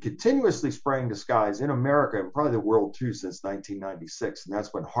 they've been continuously spraying the skies in America and probably the world too since 1996, and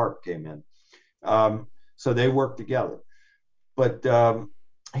that's when HARP came in. So they work together. But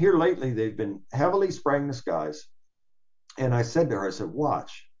here lately, they've been heavily spraying the skies. And I said to her, I said,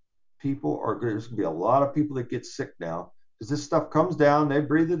 watch, there's going to be a lot of people that get sick now because this stuff comes down, they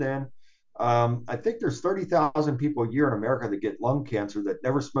breathe it in. I think there's 30,000 people a year in America that get lung cancer that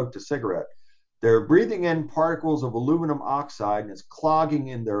never smoked a cigarette. They're breathing in particles of aluminum oxide and it's clogging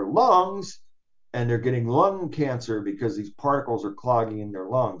in their lungs, and they're getting lung cancer because these particles are clogging in their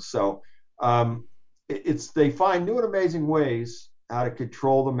lungs. So they find new and amazing ways how to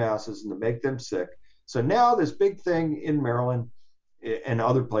control the masses and to make them sick. So now this big thing in Maryland and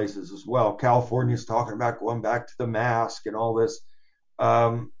other places as well. California is talking about going back to the mask and all this.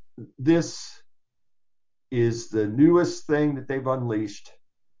 Um, this is the newest thing that they've unleashed.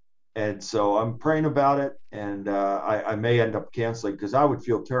 And so I'm praying about it. And I may end up canceling because I would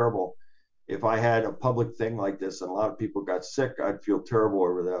feel terrible if I had a public thing like this and a lot of people got sick. I'd feel terrible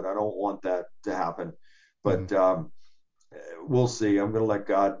over that. I don't want that to happen. Mm-hmm. But we'll see. I'm going to let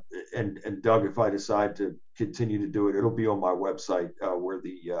God, and Doug, if I decide to continue to do it, it'll be on my website where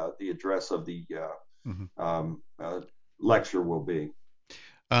the address of the Mm-hmm. lecture will be.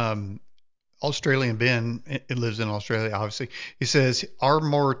 Um, Australian Ben, it lives in Australia, obviously. He says our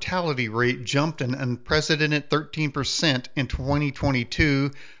mortality rate jumped an unprecedented 13% in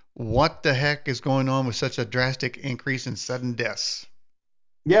 2022. What the heck is going on with such a drastic increase in sudden deaths?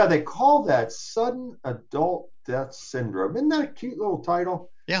 Yeah, they call that sudden adult death syndrome. Isn't that a cute little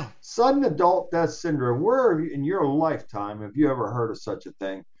title? Yeah. Sudden adult death syndrome. Where in your lifetime have you ever heard of such a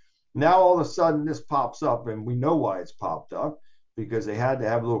thing? Now all of a sudden this pops up, and we know why it's popped up because they had to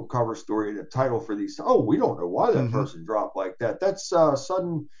have a little cover story and a title for these. Oh, we don't know why that Mm-hmm. person dropped like that. That's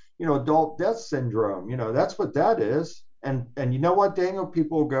sudden, adult death syndrome. That's what that is. And you know what, Daniel?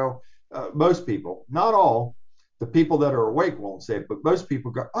 People go, most people, not all, the people that are awake won't say it, but most people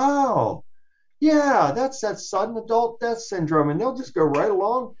go, oh, yeah, that's that sudden adult death syndrome, and they'll just go right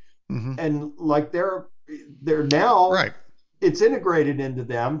along, Mm-hmm. and like they're now Right. it's integrated into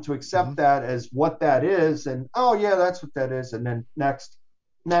them to Mm-hmm. accept that as what that is, and oh yeah, that's what that is, and then next.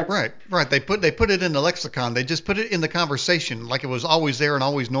 Right, right. They put it in the lexicon. They just put it in the conversation like it was always there and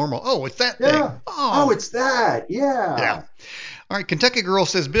always normal. Oh, it's that thing. Yeah. Oh, Oh, it's that. yeah. Yeah. All right. Kentucky Girl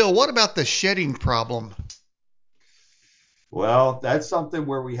says, Bill, what about the shedding problem? Well, that's something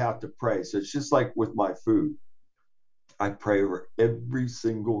where we have to pray. So it's just like with my food. I pray over every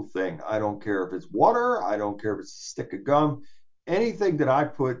single thing. I don't care if it's water, I don't care if it's a stick of gum, anything that I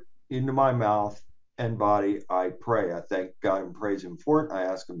put into my mouth and body, I pray. I thank God and praise Him for it. I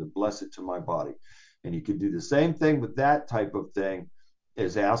ask Him to bless it to my body. And you can do the same thing with that type of thing,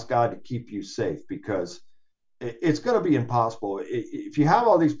 is ask God to keep you safe, because it's going to be impossible. If you have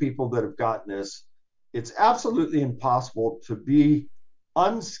all these people that have gotten this, it's absolutely impossible to be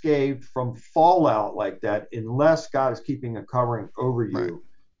unscathed from fallout like that unless God is keeping a covering over Right. you. Mm-hmm.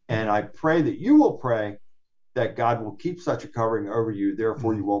 And I pray that you will pray that God will keep such a covering over you,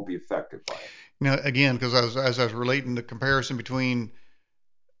 therefore Mm-hmm. you won't be affected by it. Now, again, because as I was relating the comparison between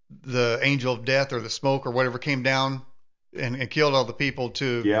the angel of death or the smoke or whatever came down and killed all the people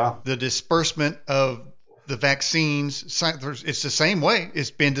to Yeah, the disbursement of the vaccines, it's the same way.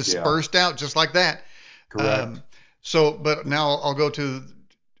 It's been yeah, dispersed out just like that. correct. Um, but now I'll go to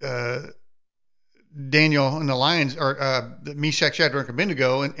uh, Daniel and the lions, or the Meshach, Shadrach, and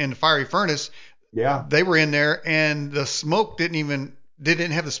Abednego in the fiery furnace. Yeah. They were in there, and the smoke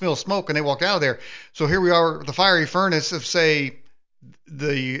didn't have the smell of smoke, and they walked out of there. So here we are, the fiery furnace of, say,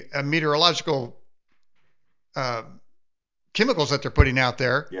 the meteorological uh, chemicals that they're putting out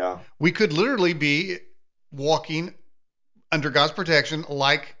there. Yeah. We could literally be walking under God's protection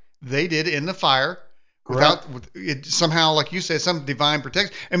like they did in the fire, Correct. with it somehow, like you said, some divine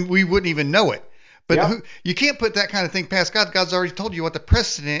protection, and we wouldn't even know it. But Yep. you can't put that kind of thing past God. God's already told you what the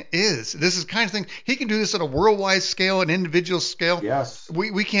precedent is. This is the kind of thing He can do this at a worldwide scale, an individual scale. Yes.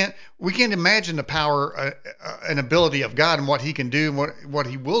 We can't imagine the power and ability of God and what He can do and what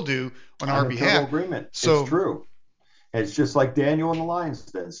He will do on I'm our in total behalf. agreement. It's So, true. It's just like Daniel and the lion's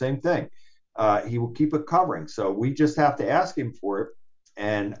den, same thing. He will keep it covering. So we just have to ask him for it.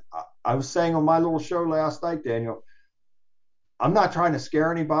 And I was saying on my little show last night, Daniel, I'm not trying to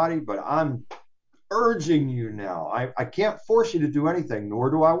scare anybody, but I'm urging you now. I can't force you to do anything, nor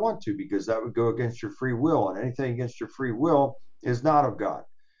do I want to, because that would go against your free will. And anything against your free will is not of God.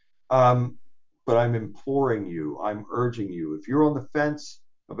 Um, but I'm imploring you, I'm urging you, if you're on the fence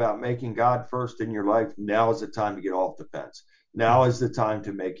about making God first in your life, now is the time to get off the fence. Now is the time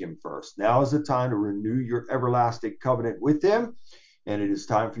to make him first. Now is the time to renew your everlasting covenant with him. And it is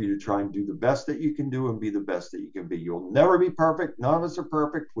time for you to try and do the best that you can do and be the best that you can be. You'll never be perfect. None of us are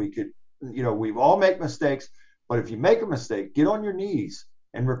perfect. We all make mistakes. But if you make a mistake, get on your knees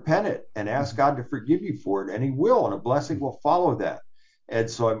and repent it and ask God to forgive you for it. And he will, and a blessing will follow that. And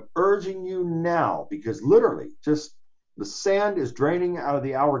so I'm urging you now, because literally just the sand is draining out of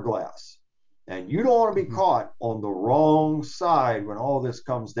the hourglass. And you don't want to be mhm, caught on the wrong side when all this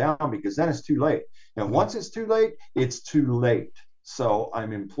comes down, because then it's too late. And mhm, once it's too late, it's too late. So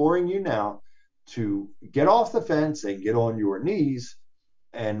I'm imploring you now to get off the fence and get on your knees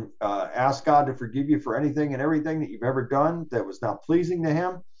and ask God to forgive you for anything and everything that you've ever done that was not pleasing to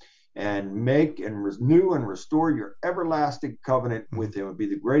him, and make and renew and restore your everlasting covenant mhm, with him. Would be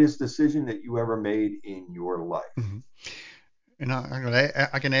the greatest decision that you ever made in your life. mhm. And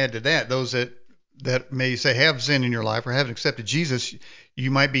I can add to that, those that may say have sin in your life or haven't accepted Jesus,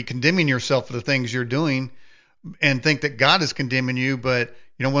 you might be condemning yourself for the things you're doing and think that God is condemning you. But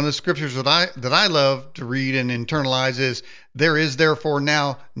one of the scriptures that I love to read and internalize is, there is therefore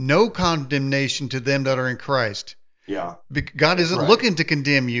now no condemnation to them that are in Christ. Yeah, God that's isn't right. looking to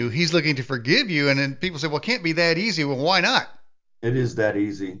condemn you; He's looking to forgive you. And then people say, "Well, it can't be that easy." Well, why not? It is that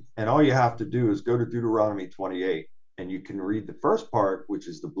easy. And all you have to do is go to Deuteronomy 28, and you can read the first part, which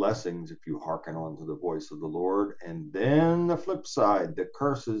is the blessings if you hearken unto the voice of the Lord, and then the flip side, the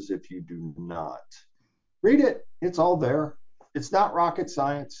curses if you do not. Read it. It's all there. It's not rocket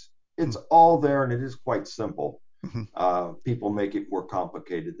science. It's all there, and it is quite simple. Mm-hmm. People make it more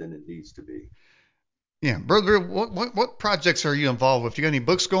complicated than it needs to be. Yeah, brother, what projects are you involved with? You got any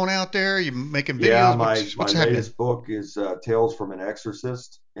books going out there? You making Yeah, videos? my What's happening? latest book is Tales from an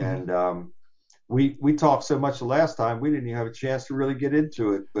Exorcist, Mm-hmm. and we talked so much the last time we didn't even have a chance to really get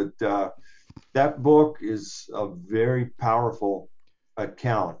into it. But that book is a very powerful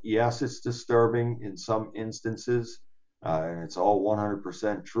account. Yes, it's disturbing in some instances, and it's all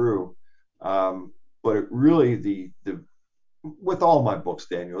 100% true. Um, but it really the with all my books,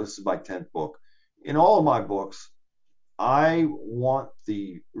 Daniel, this is my 10th book. In all of my books, I want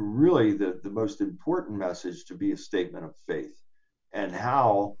the most important message to be a statement of faith, and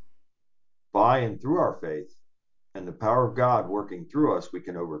how by and through our faith and the power of God working through us, we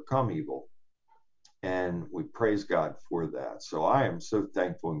can overcome evil. And we praise God for that. So I am so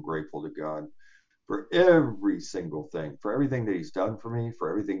thankful and grateful to God for every single thing, for everything that he's done for me, for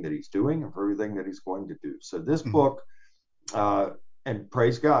everything that he's doing, and for everything that he's going to do. So this Mm-hmm. book, uh, and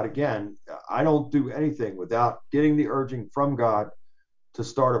praise God again, I don't do anything without getting the urging from God to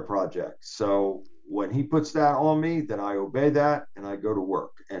start a project. So when he puts that on me, then I obey that and I go to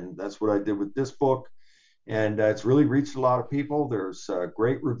work. And that's what I did with this book. And it's really reached a lot of people. There's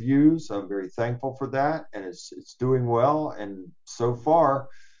great reviews. I'm very thankful for that, and it's doing well. And so far,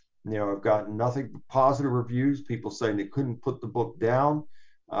 I've gotten nothing but positive reviews. People saying they couldn't put the book down.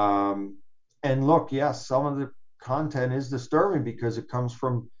 Um, and look, yes, some of the content is disturbing because it comes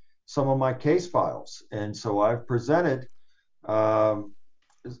from some of my case files, and so I've presented um,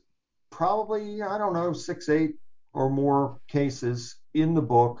 probably, I don't know, 6, 8 or more cases in the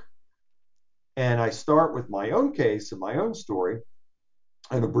book. And I start with my own case and my own story,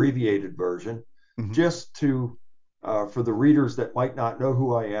 an abbreviated version, Mm-hmm. just to for the readers that might not know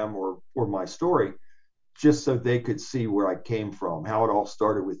who I am or my story, just so they could see where I came from, how it all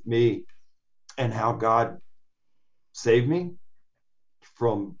started with me, and how God saved me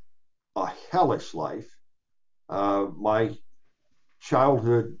from a hellish life. My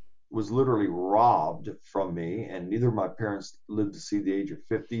childhood was literally robbed from me, and neither of my parents lived to see the age of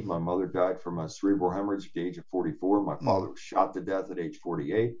 50. My mother died from a cerebral hemorrhage at the age of 44. My Mm, father was shot to death at age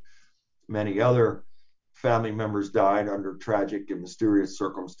 48. Many other family members died under tragic and mysterious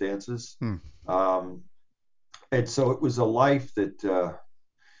circumstances. mm, Um, and so it was a life that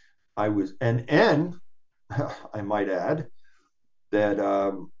I was, and I might add that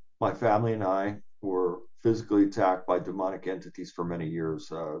my family and I were physically attacked by demonic entities for many years.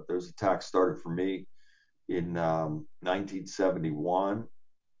 Those attacks started for me in 1971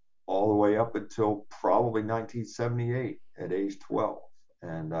 all the way up until probably 1978 at age 12.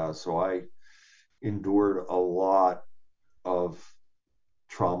 And so I endured a lot of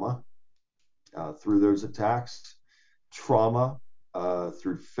trauma through those attacks, trauma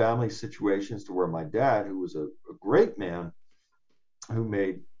through family situations to where my dad, who was a great man, who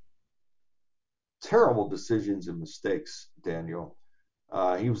made terrible decisions and mistakes, Daniel.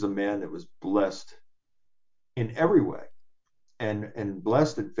 He was a man that was blessed in every way and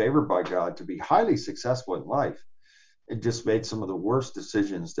blessed and favored by God to be highly successful in life. It just made some of the worst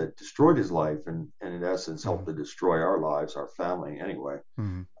decisions that destroyed his life and in essence helped mm, to destroy our lives, our family anyway.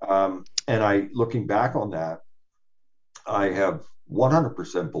 mm, And I, looking back on that, I have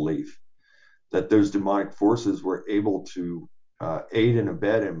 100% belief that those demonic forces were able to aid and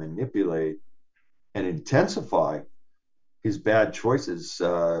abet and manipulate and intensify his bad choices.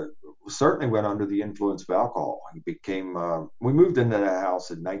 Certainly went under the influence of alcohol. He became, we moved into that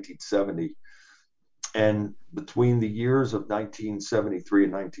house in 1970. And between the years of 1973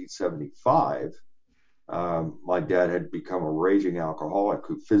 and 1975, my dad had become a raging alcoholic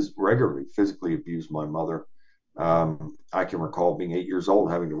who regularly physically abused my mother. I can recall being 8 years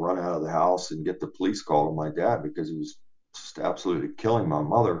old, having to run out of the house and get the police call on my dad because he was just absolutely killing my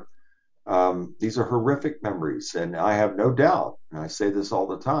mother. These are horrific memories, and I have no doubt, and I say this all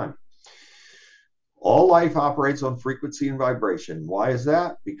the time, all life operates on frequency and vibration. Why is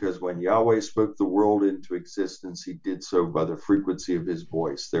that? Because when Yahweh spoke the world into existence, he did so by the frequency of his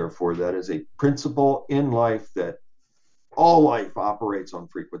voice. Therefore, that is a principle in life, that all life operates on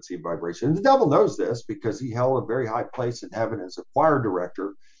frequency and vibration. And the devil knows this because he held a very high place in heaven as a choir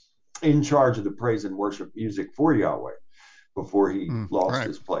director in charge of the praise and worship music for Yahweh before he mm, lost right.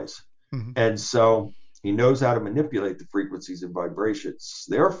 his place. Mm, And so he knows how to manipulate the frequencies and vibrations.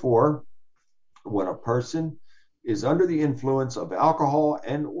 Therefore, when a person is under the influence of alcohol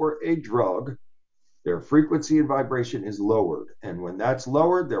and or a drug, their frequency and vibration is lowered. And when that's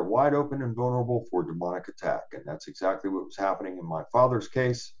lowered, they're wide open and vulnerable for demonic attack. And that's exactly what was happening in my father's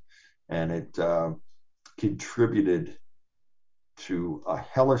case. And it contributed to a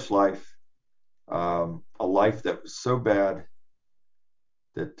hellish life, a life that was so bad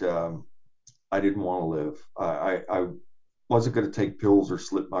that I didn't want to live. I wasn't going to take pills or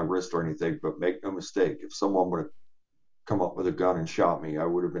slit my wrist or anything, but make no mistake, if someone would have come up with a gun and shot me, I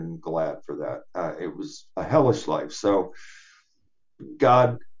would have been glad for that. It was a hellish life. So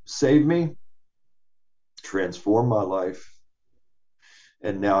God saved me, transformed my life,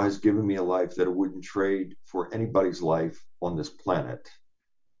 and now has given me a life that I wouldn't trade for anybody's life on this planet.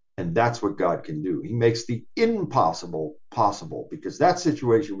 And that's what God can do. He makes the impossible possible, because that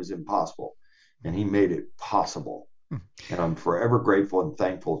situation was impossible and he made it possible. mm. And I'm forever grateful and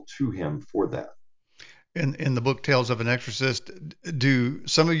thankful to him for that. In the book Tales of an Exorcist, do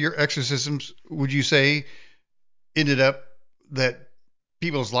some of your exorcisms, would you say, ended up that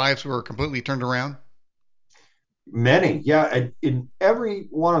people's lives were completely turned around? Many, yeah. And in every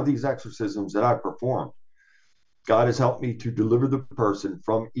one of these exorcisms that I performed, God has helped me to deliver the person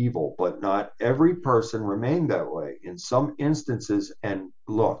from evil, but not every person remained that way. In some instances, and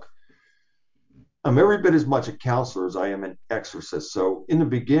look, I'm every bit as much a counselor as I am an exorcist. So in the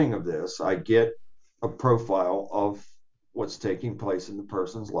beginning of this, I get a profile of what's taking place in the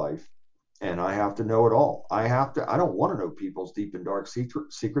person's life, and I have to know it all. I don't want to know people's deep and dark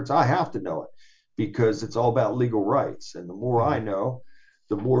secrets. I have to know it because it's all about legal rights. And the more I Mm-hmm. know,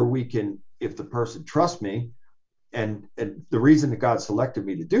 the more we can, if the person trusts me, and the reason that God selected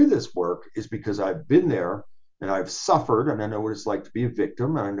me to do this work is because I've been there and I've suffered, and I know what it's like to be a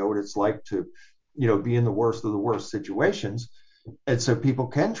victim, and I know what it's like to, be in the worst of the worst situations. And so people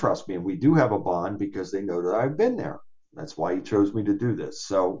can trust me, and we do have a bond because they know that I've been there. That's why he chose me to do this.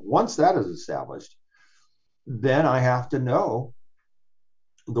 So once that is established, then I have to know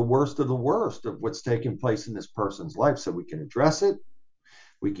the worst of the worst of what's taking place in this person's life so we can address it.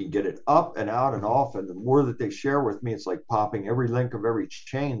 We can get it up and out and off. And the more that they share with me, it's like popping every link of every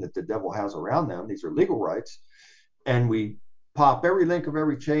chain that the devil has around them. These are legal rights. And we pop every link of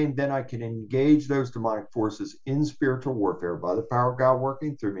every chain, then I can engage those demonic forces in spiritual warfare by the power of God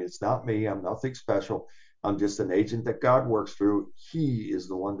working through me. It's not me. I'm nothing special. I'm just an agent that God works through. He is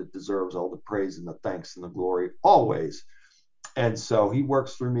the one that deserves all the praise and the thanks and the glory always. And so he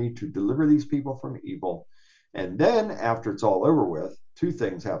works through me to deliver these people from evil. And then after it's all over with, two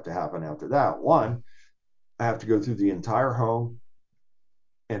things have to happen after that. One, I have to go through the entire home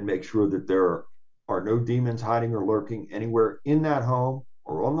and make sure that there are no demons hiding or lurking anywhere in that home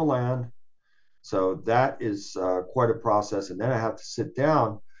or on the land. So that is quite a process. And then I have to sit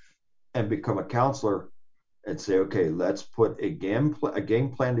down and become a counselor and say, okay, let's put a game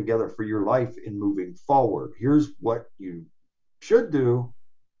plan together for your life in moving forward. Here's what you should do,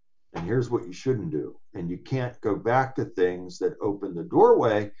 and here's what you shouldn't do. And you can't go back to things that open the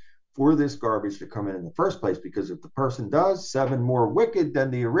doorway for this garbage to come in the first place, because if the person does, seven more wicked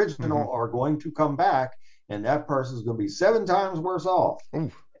than the Mm-hmm. original are going to come back, and that person is going to be seven times worse off.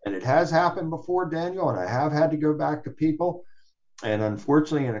 Oof. And it has happened before, Daniel, and I have had to go back to people. And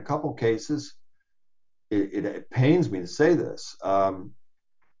unfortunately, in a couple cases, it pains me to say this.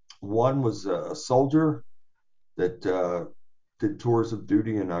 One was a soldier that did tours of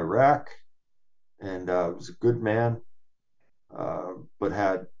duty in Iraq, and was a good man, but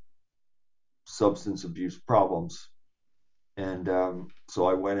had substance abuse problems. And so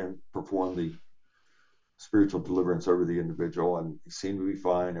I went and performed the spiritual deliverance over the individual, and he seemed to be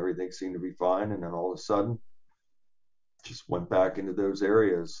fine. Everything seemed to be fine. And then all of a sudden, just went back into those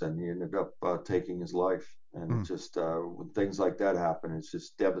areas, and he ended up taking his life. And it Mm. just, when things like that happen, it's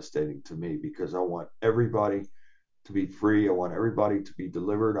just devastating to me, because I want everybody to be free. I want everybody to be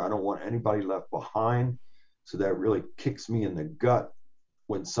delivered. I don't want anybody left behind. So that really kicks me in the gut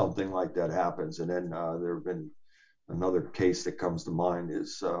when something like that happens. And then there have been another case that comes to mind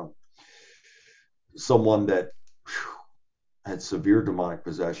is someone that had severe demonic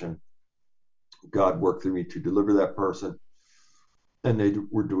possession. God worked through me to deliver that person, and they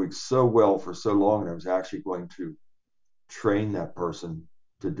were doing so well for so long, and I was actually going to train that person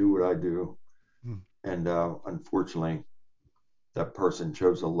to do what I do. Mm. And unfortunately, that person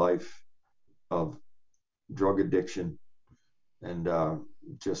chose a life of drug addiction, and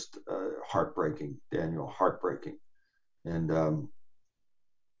just heartbreaking, Daniel, heartbreaking. And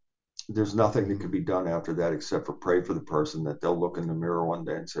there's nothing that Mm. can be done after that except for pray for the person, that they'll look in the mirror one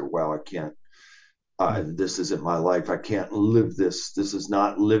day and say, wow, I can't, Mm. this isn't my life. I can't live this. This is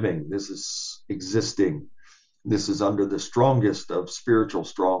not living. This is existing. This is under the strongest of spiritual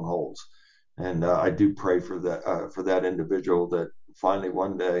strongholds. And I do pray for that individual, that finally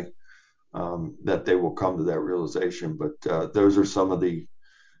one day that they will come to that realization. But those are some of the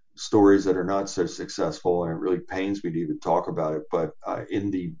stories that are not so successful, and it really pains me to even talk about it. But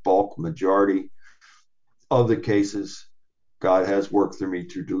in the bulk majority of the cases, God has worked through me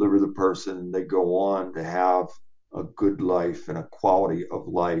to deliver the person. They go on to have a good life and a quality of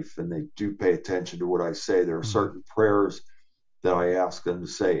life, and they do pay attention to what I say. There are Mm. certain prayers that I ask them to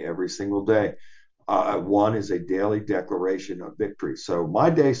say every single day. One is a daily declaration of victory. So my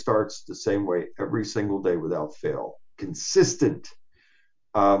day starts the same way every single day without fail, consistent.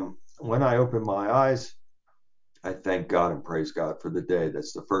 When I open my eyes, I thank God and praise God for the day.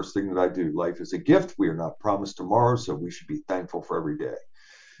 That's the first thing that I do. Life is a gift. We are not promised tomorrow, so we should be thankful for every day.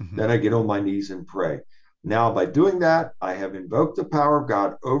 Mm. Then I get on my knees and pray. Now, by doing that, I have invoked the power of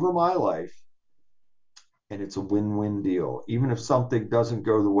God over my life, and it's a win win deal. Even if something doesn't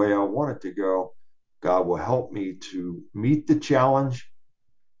go the way I want it to go, God will help me to meet the challenge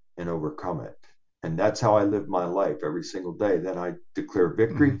and overcome it. And that's how I live my life every single day. Then I declare Mm.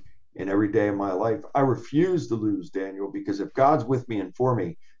 victory in every day of my life. I refuse to lose, Daniel, because if God's with me and for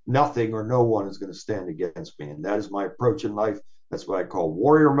me, nothing or no one is going to stand against me. And that is my approach in life. That's what I call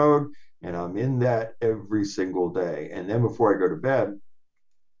warrior mode. And I'm in that every single day. And then before I go to bed,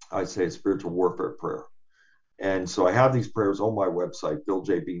 I say a spiritual warfare prayer. And so I have these prayers on my website,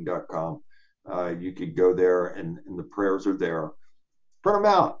 BillJBean.com. You could go there, and the prayers are there. Print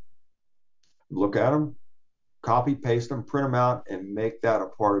them out, look at them, copy, paste them, print them out, and make that a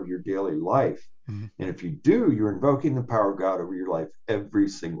part of your daily life. Mm. And if you do, you're invoking the power of God over your life every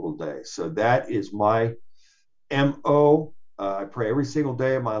single day. So that is my MO. I pray every single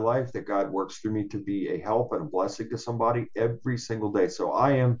day of my life that God works through me to be a help and a blessing to somebody every single day. So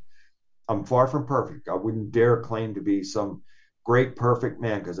I'm far from perfect. I wouldn't dare claim to be some great perfect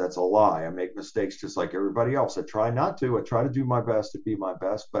man, because that's a lie. I make mistakes just like everybody else. I try not to. I try to do my best to be my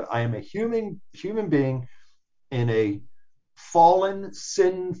best, but I am a human being in a fallen,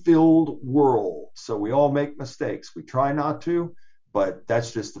 sin-filled world. So we all make mistakes. We try not to, but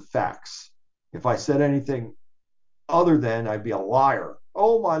that's just the facts. If I said anything other than I'd be a liar.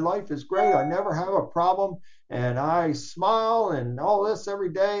 Oh, my life is great. I never have a problem. And I smile and all this every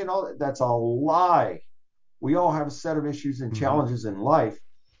day and all that. That's a lie. We all have a set of issues and Hmm. challenges in life.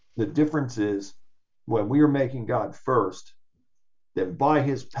 The difference is when we are making God first, then by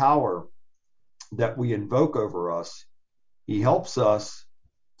his power that we invoke over us, he helps us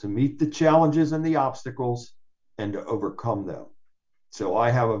to meet the challenges and the obstacles and to overcome them. So I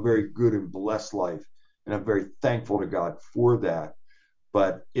have a very good and blessed life, and I'm very thankful to God for that.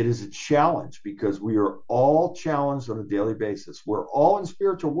 But it is a challenge because we are all challenged on a daily basis. We're all in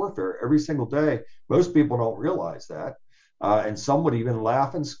spiritual warfare every single day. Most people don't realize that. And some would even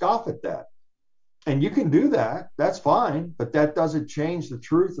laugh and scoff at that. And you can do that. That's fine. But that doesn't change the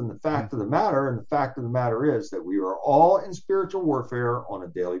truth and the fact of the matter. And the fact of the matter is that we are all in spiritual warfare on a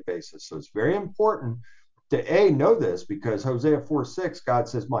daily basis. So it's very important to know this, because Hosea 4:6, God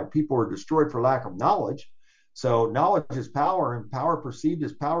says, my people are destroyed for lack of knowledge. So knowledge is power, and power perceived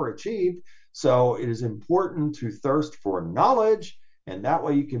is power achieved. So it is important to thirst for knowledge, and that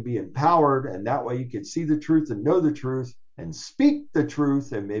way you can be empowered, and that way you can see the truth and know the truth and speak the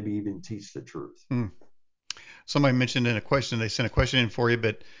truth and maybe even teach the truth. Hmm. Somebody mentioned in a question, they sent a question in for you,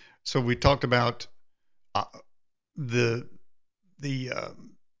 but so we talked about uh, the the uh,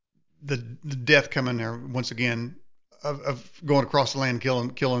 the death coming there once again of going across the land,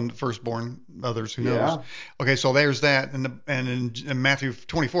 killing the firstborn, others, who knows. Yeah, Okay, so there's that, and in Matthew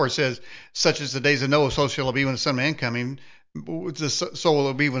 24 it says, such as the days of Noah, so shall it be when the Son of Man coming. So will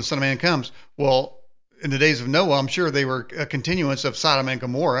it be when the Son of Man comes. Well, in the days of Noah, I'm sure they were a continuance of Sodom and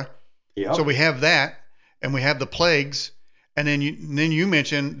Gomorrah. So yep, we have that, and we have the plagues, and then you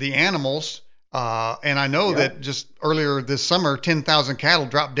mentioned the animals. And I know yep. that just earlier this summer, 10,000 cattle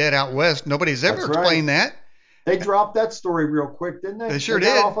dropped dead out west. Nobody's ever That's right. explained that. They dropped that story real quick, didn't They they? sure They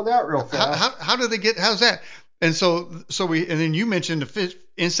got did. off of that real fast. How do they get? How's that? And and then you mentioned the fish,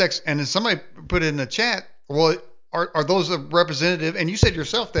 insects, and then somebody put it in the chat. Well, are those a representative? And you said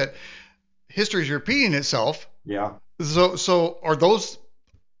yourself that history is repeating itself. Yeah. So are those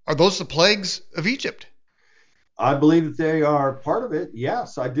the plagues of Egypt? I believe that they are part of it.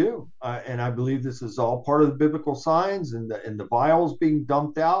 Yes, I do. And I believe this is all part of the biblical signs and the vials being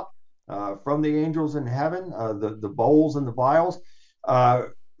dumped out from the angels in heaven, the bowls and the vials. Uh,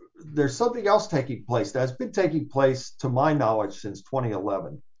 there's something else taking place that's been taking place, to my knowledge, since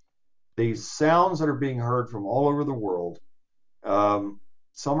 2011. These sounds that are being heard from all over the world. Um,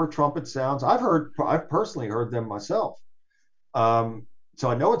 some are trumpet sounds. I've personally heard them myself. Um, so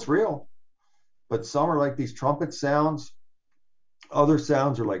I know it's real, but some are like these trumpet sounds. Other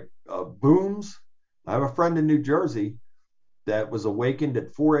sounds are like booms. I have a friend in New Jersey that was awakened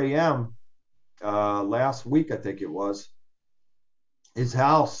at 4 a.m. Last week, I think it was. His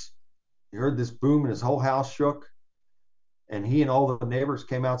house, he heard this boom and his whole house shook. And he and all the neighbors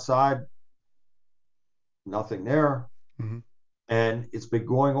came outside, nothing there. Mm-hmm. And it's been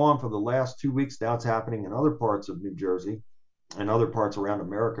going on for the last 2 weeks. Now it's happening in other parts of New Jersey and other parts around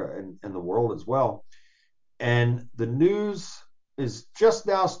America and the world as well. And the news is just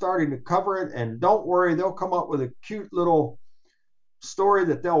now starting to cover it. And don't worry, they'll come up with a cute little story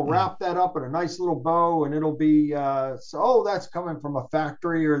that they'll Mm-hmm. wrap that up in a nice little bow, and it'll be so, oh, that's coming from a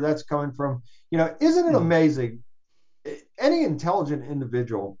factory, or that's coming from, isn't it Mm-hmm. amazing? Any intelligent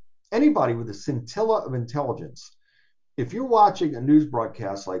individual, anybody with a scintilla of intelligence, if you're watching a news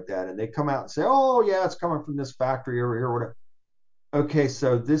broadcast like that and they come out and say, oh yeah, it's coming from this factory over here, whatever. Okay,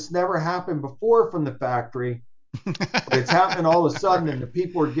 so this never happened before from the factory, but it's happening all of a sudden, and the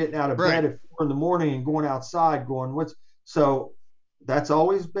people are getting out of Right. bed at 4 in the morning and going outside going, what's so that's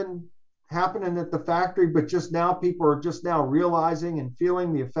always been happening at the factory, but just now people are just now realizing and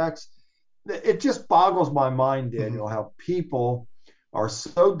feeling the effects. It just boggles my mind, Mm-hmm. Daniel, how people are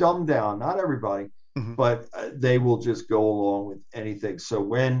so dumbed down, not everybody, Mm-hmm. but they will just go along with anything. So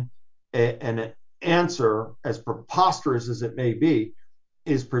when an answer, as preposterous as it may be,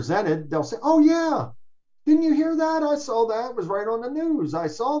 is presented, they'll say, oh yeah, didn't you hear that? I saw that. It was right on the news. I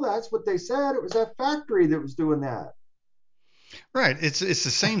saw that. That's what they said. It was that factory that was doing that. Right. It's the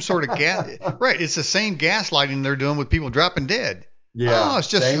same sort of gas. Right. It's the same gaslighting they're doing with people dropping dead. Oh, Yeah, it's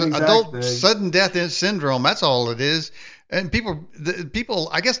just same exact adult thing. sudden death syndrome. That's all it is. And people,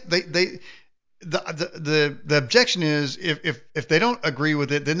 I guess the objection is if they don't agree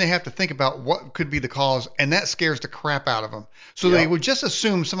with it, then they have to think about what could be the cause, and that scares the crap out of them. So they Yep. would just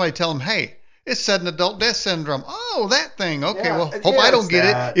assume somebody tell them, hey, it's sudden adult death syndrome. Oh, that thing. Okay, Yeah, well, hope I yeah, don't it's get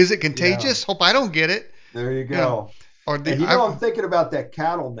it. that. Is it Yeah, contagious? Hope I don't get it. there you You know, go. or And the I've I'm thinking about that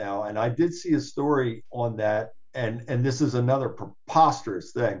cattle now, and I did see a story on that, and this is another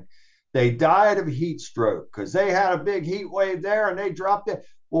preposterous thing. They died of heat stroke because they had a big heat wave there and they dropped it.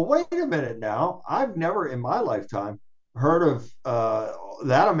 Well, wait a minute now. I've never in my lifetime heard of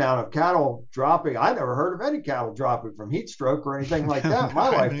that amount of cattle dropping. I never heard of any cattle dropping from heat stroke or anything like that in my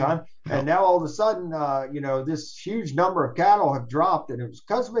I didn't. lifetime. And now all of a sudden, this huge number of cattle have dropped, and it was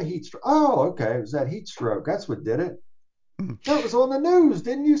because of a heat stroke. Oh, okay, it was that heat stroke. That's what did it. No. That was on the news.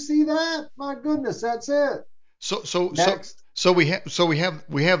 Didn't you see that? My goodness, that's it. So so so Next. so we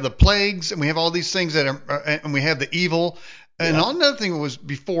have the plagues and we have all these things that are and we have the evil. And Yeah, another thing was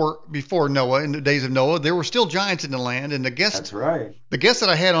before Noah, in the days of Noah, there were still giants in the land. And the guest that's right. the guest that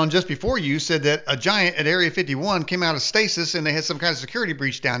I had on just before you said that a giant at Area 51 came out of stasis and they had some kind of security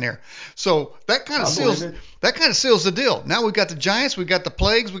breach down there. So I believe it. that kind of seals the deal. Now we've got the giants, we've got the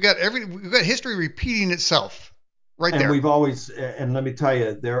plagues, we've got history repeating itself right And there. we've always, and let me tell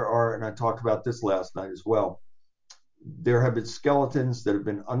you, there are, and I talked about this last night as well. There have been skeletons that have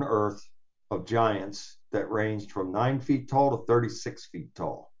been unearthed of giants that ranged from 9 feet tall to 36 feet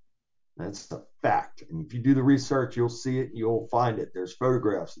tall. That's a fact. And if you do the research, you'll see it, you'll find it. There's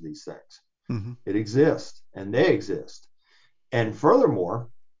photographs of these things. Hmm. It exists and they exist. And furthermore,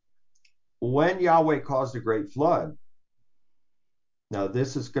 when Yahweh caused a great flood, now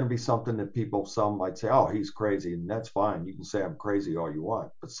this is going to be something that some might say, oh, he's crazy. And that's fine. You can say I'm crazy all you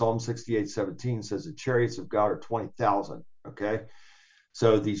want. But Psalm 68:17 says the chariots of God are 20,000. Okay.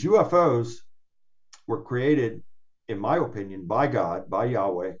 So these UFOs were created, in my opinion, by God, by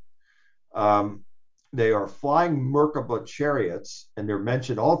Yahweh. Um, they are flying Merkaba chariots, and they're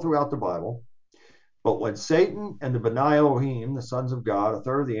mentioned all throughout the Bible. But when Satan and the B'nai Elohim, the sons of God, a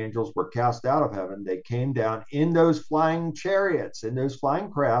third of the angels, were cast out of heaven, they came down in those flying chariots, in those flying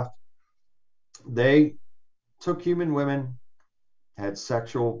craft. They took human women, had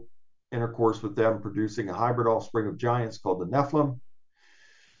sexual intercourse with them, producing a hybrid offspring of giants called the Nephilim.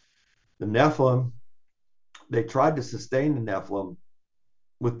 The Nephilim, they tried to sustain the Nephilim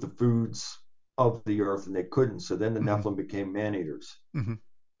with the foods of the earth, and they couldn't. So then the Hmm. Nephilim became man eaters. Hmm.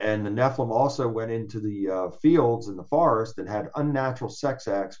 And the Nephilim also went into the fields and the forest and had unnatural sex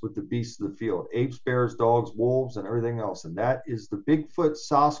acts with the beasts of the field, apes, bears, dogs, wolves, and everything else. And that is the Bigfoot,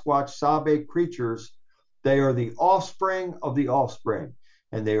 Sasquatch, Sabe creatures. They are the offspring of the offspring,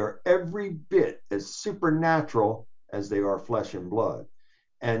 and they are every bit as supernatural as they are flesh and blood.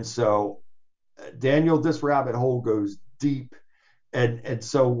 And so, Daniel, this rabbit hole goes deep. And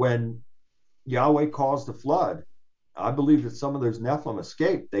so when Yahweh caused the flood, I believe that some of those Nephilim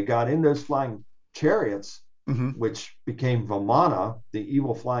escaped. They got in those flying chariots, Hmm. which became Vamana, the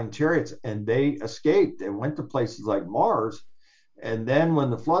evil flying chariots, and they escaped and went to places like Mars. And then when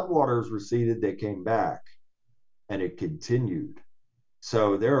the floodwaters receded, they came back and it continued.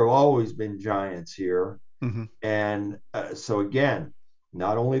 So there have always been giants here. Hmm. And so again,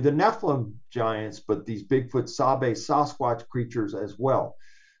 not only the Nephilim giants, but these Bigfoot, Sabe, Sasquatch creatures as well.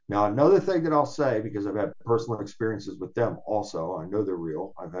 Now, another thing that I'll say, because I've had personal experiences with them also, I know they're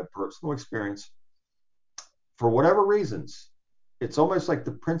real. I've had personal experience for whatever reasons. It's almost like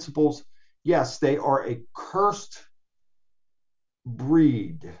the principles, yes, they are a cursed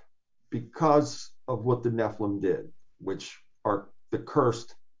breed because of what the Nephilim did, which are the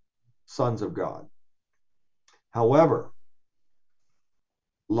cursed sons of God. However,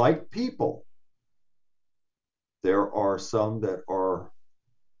 like people, there are some that are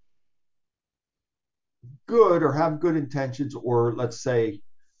good or have good intentions, or let's say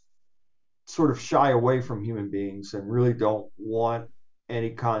sort of shy away from human beings and really don't want any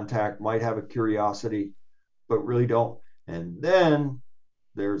contact, might have a curiosity, but really don't. And then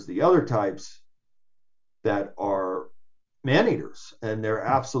there's the other types that are man eaters and they're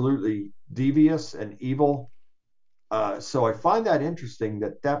absolutely devious and evil. So I find that interesting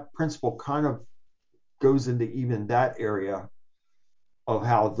that that principle kind of goes into even that area of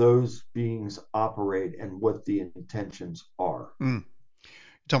how those beings operate and what the intentions are. Mm.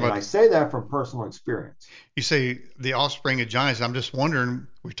 Talking And about I say that from personal experience. you say the offspring of giants. I'm just wondering.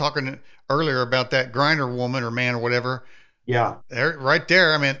 We are talking earlier about that grinder woman or man or whatever. Yeah, There, right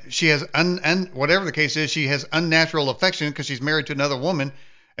there. I mean, she has whatever the case is, she has unnatural affection because she's married to another woman,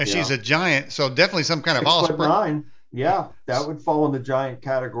 and she's yeah. a giant. So definitely some kind of 6 foot offspring. nine. Yeah, that would fall in the giant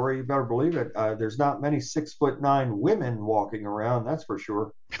category. You better believe it. There's not many 6 foot 9 women walking around, that's for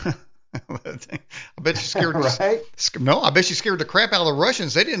sure. I bet she scared. Right? No, I bet she scared the crap out of the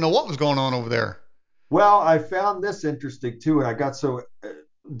Russians. They didn't know what was going on over there. Well, I found this interesting too, and I got so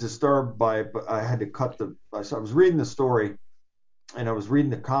disturbed by it, but I had to cut the. I was reading the story and I was reading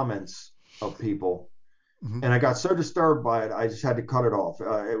the comments of people, Hmm. and I got so disturbed by it, I just had to cut it off.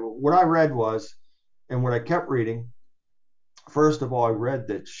 What I read was, and what I kept reading First of all, I read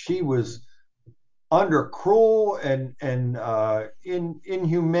that she was under cruel and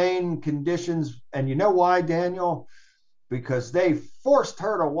inhumane conditions. And you know why, Daniel? Because they forced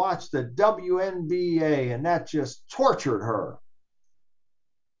her to watch the WNBA, and that just tortured her.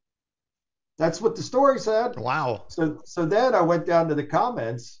 That's what the story said. Wow. So then I went down to the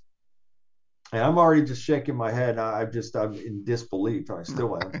comments, and I'm already just shaking my head. I'm in disbelief. I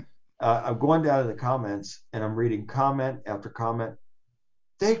still am. I'm going down to the comments, and I'm reading comment after comment.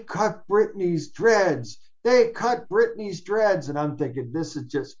 They cut Britney's dreads. They cut Britney's dreads. And I'm thinking, this is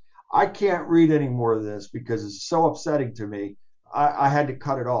just, I can't read any more of this because it's so upsetting to me. I had to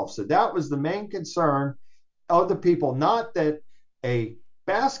cut it off. So that was the main concern of the people, not that a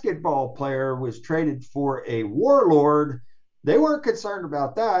basketball player was traded for a warlord. They weren't concerned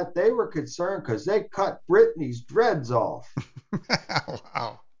about that. They were concerned because they cut Britney's dreads off.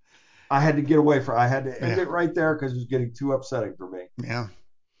 Wow. I had to get away from. I had to end Yeah. it right there because it was getting too upsetting for me. Yeah.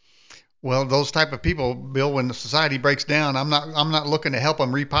 Well, those type of people, Bill, when the society breaks down, I'm not looking to help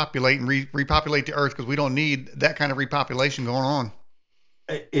them repopulate and repopulate the earth because we don't need that kind of repopulation going on.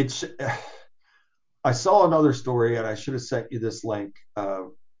 It's. I saw another story, and I should have sent you this link.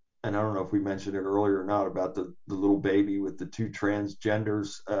 And I don't know if we mentioned it earlier or not about the little baby with the two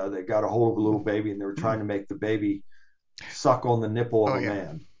transgenders. They got a hold of a little baby, and they were trying to make the baby suck on the nipple of Oh a yeah.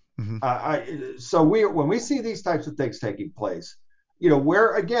 man. Hmm. So when we see these types of things taking place,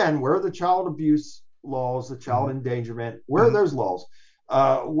 where are the child abuse laws, the child Hmm. endangerment? Where are Hmm. those laws?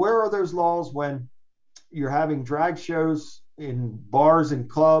 Where are those laws when you're having drag shows in bars and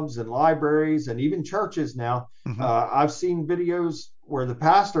clubs and libraries and even churches now? Hmm. I've seen videos where the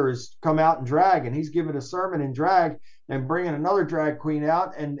pastor has come out in drag and he's giving a sermon in drag and bringing another drag queen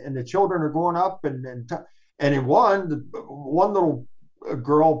out, and the children are going up and in one little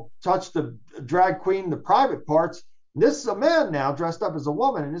girl touched the drag queen the private parts. This is a man now dressed up as a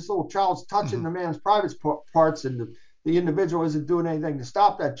woman, and this little child's touching Hmm. the man's private parts, and the individual isn't doing anything to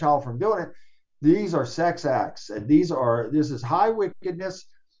stop that child from doing it. These are sex acts, and this is high wickedness.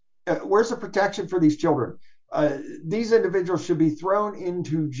 Where's the protection for these children? These individuals should be thrown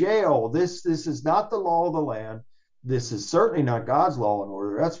into jail. This is not the law of the land. This is certainly not God's law and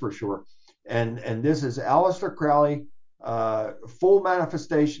order. That's for sure. And this is Aleister Crowley, full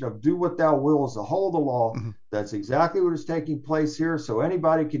manifestation of "do what thou will" is the whole of the law. Hmm. That's exactly what is taking place here. So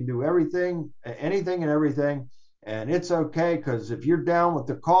anybody can do everything, anything, and everything, and it's okay because if you're down with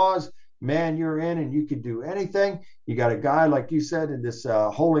the cause, man, you're in, and you can do anything. You got a guy, like you said, in this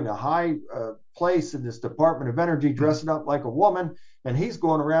holding a high place in this Department of Energy, Hmm. dressing up like a woman, and he's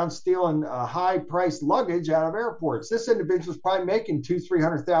going around stealing high-priced luggage out of airports. This individual's probably making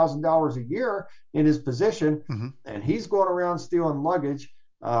 $200,000-300,000 a year in his position, Hmm. and he's going around stealing luggage,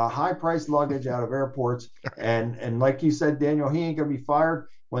 high-priced luggage out of airports. And like you said, Daniel, he ain't gonna be fired.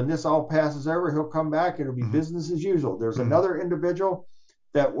 When this all passes over, he'll come back. It'll be Hmm. business as usual. There's Hmm. another individual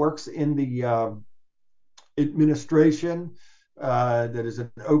that works in the administration that is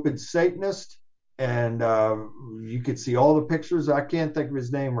an open Satanist. And you could see all the pictures. I can't think of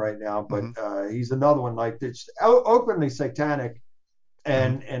his name right now, but Hmm. he's another one like this, openly satanic, Hmm.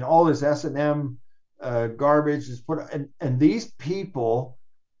 and all this S&M garbage is put. And these people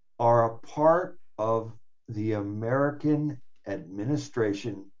are a part of the American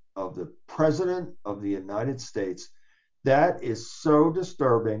administration of the President of the United States. That is so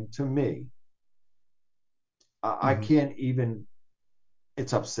disturbing to me. I Hmm. can't even.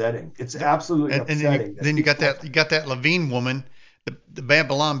 It's upsetting. It's Yep. absolutely And then you upsetting that then you got people. that Levine woman. The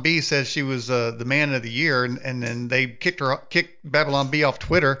Babylon Bee says she was the man of the year, and then they kicked Babylon Bee off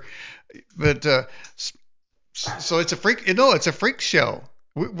Twitter. But so it's a freak. It's a freak show.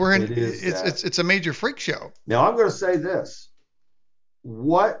 We're in. It is that. It's a major freak show. Now I'm going to say this: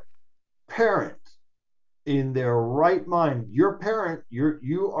 what parent in their right mind? Your parent, your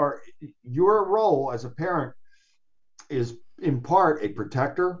role as a parent is in part a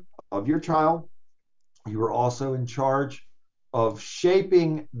protector of your child. You are also in charge of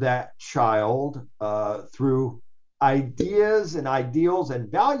shaping that child through ideas and ideals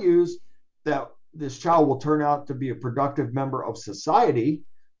and values that this child will turn out to be a productive member of society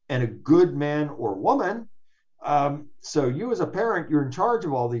and a good man or woman. So you as a parent, you're in charge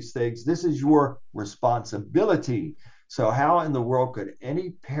of all these things. This is your responsibility. So how in the world could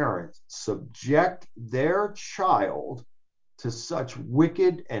any parent subject their child to such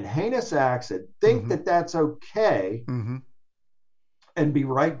wicked and heinous acts and think Hmm. that that's okay Hmm. and be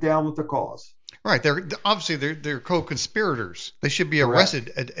right down with the cause? Right. They're obviously they're co-conspirators. They should be Correct. arrested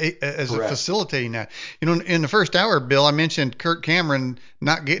as a Correct. facilitating that. You know, in the first hour, Bill, I mentioned Kirk Cameron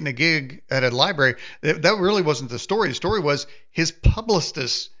not getting a gig at a library. That really wasn't the story. The story was his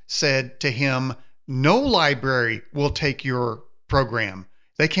publicist said to him, "No library will take your program.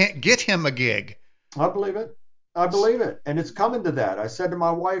 They can't get him a gig." I believe it. I believe it. And it's coming to that. I said to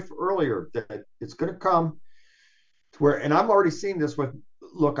my wife earlier that it's going to come to where, and I'm already seeing this with,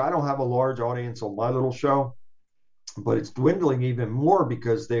 look, I don't have a large audience on my little show, but it's dwindling even more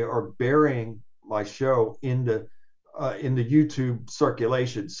because they are burying my show in the YouTube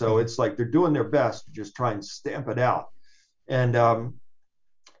circulation. So Mm-hmm. it's like they're doing their best to just try and stamp it out. And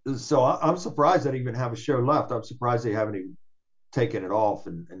so I'm surprised I even have a show left. I'm surprised they haven't even taken it off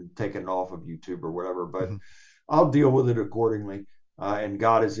and taken it off of YouTube or whatever. But Mm-hmm. I'll deal with it accordingly. And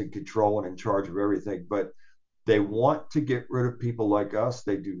God is in control and in charge of everything. But they want to get rid of people like us.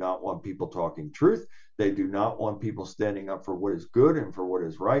 They do not want people talking truth. They do not want people standing up for what is good and for what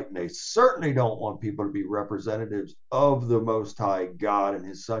is right. And they certainly don't want people to be representatives of the Most High God and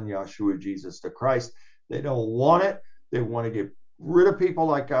His Son, Yahshua Jesus the Christ. They don't want it. They want to get rid of people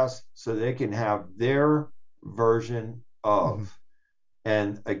like us so they can have their version Mm-hmm. of.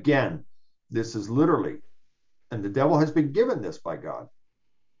 And again, this is literally, and the devil has been given this by God,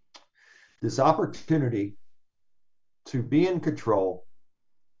 this opportunity to be in control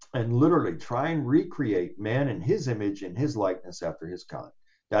and literally try and recreate man in his image and his likeness after his kind.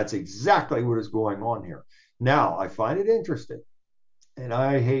 That's exactly what is going on here. Now, I find it interesting, and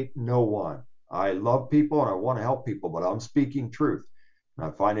I hate no one. I love people and I want to help people, but I'm speaking truth. And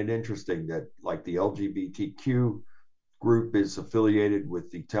I find it interesting that, like, the LGBTQ group is affiliated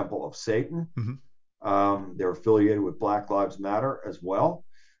with the Temple of Satan. Mm-hmm. They're affiliated with Black Lives Matter as well.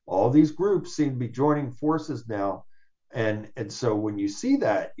 All these groups seem to be joining forces now, and so when you see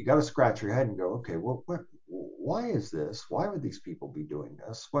that, you got to scratch your head and go, okay, well, what? Why is this? Why would these people be doing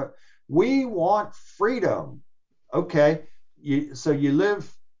this? What? We want freedom. Okay, so you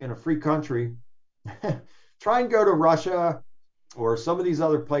live in a free country. Try and go to Russia or some of these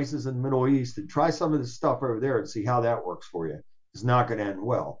other places in the Middle East and try some of this stuff over there and see how that works for you. It's not going to end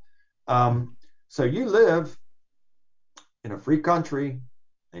well. Um, so you live in a free country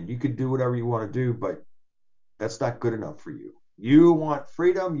and you can do whatever you want to do, but that's not good enough for you. You want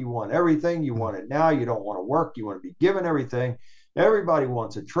freedom. You want everything. You Mm-hmm. want it now. You don't want to work. You want to be given everything. Everybody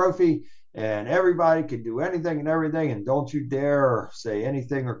wants a trophy and everybody can do anything and everything. And don't you dare say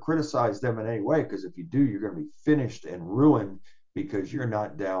anything or criticize them in any way, because if you do, you're going to be finished and ruined because you're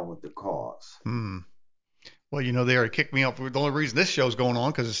not down with the cause. Mm-hmm. Well, you know, they already kicked me off. The only reason this show's going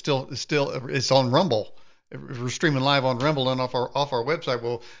on because it's on Rumble. We're streaming live on Rumble and off our website.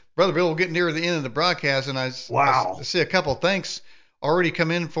 Well, Brother Bill, we're getting near the end of the broadcast, and I Wow. see a couple of thanks already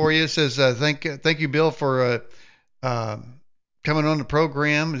come in for you. It says thank you, Bill, for coming on the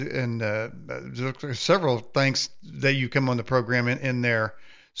program, and there's several thanks that you come on the program in there.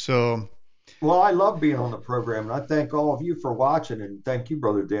 So Well, I love being on the program, and I thank all of you for watching, and thank you,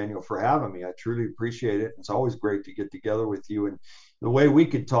 Brother Daniel, for having me. I truly appreciate it. It's always great to get together with you, and the way we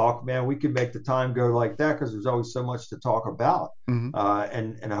could talk, man, we could make the time go like that because there's always so much to talk about. mm-hmm,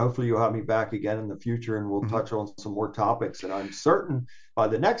 And hopefully you'll have me back again in the future, and we'll mm-hmm. touch on some more topics. And I'm certain by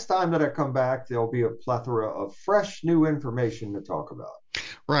the next time that I come back, there'll be a plethora of fresh new information to talk about.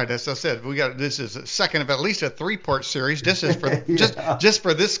 Right, as I said, we got this is a second of at least a three-part series. This is for just Yeah. just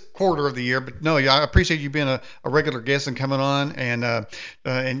for this quarter of the year. But no, yeah, I appreciate you being a regular guest and coming on.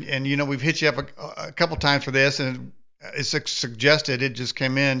 And you know we've hit you up a couple times for this, and it's suggested. It just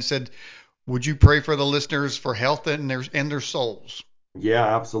came in said, would you pray for the listeners for health and their souls?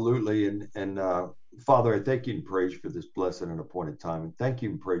 Yeah, absolutely. And Father, I thank you and praise you for this blessed and appointed time. And thank you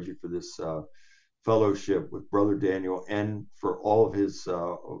and praise you for this fellowship with Brother Daniel and for all of his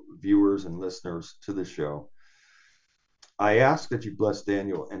viewers and listeners to the show. I ask that you bless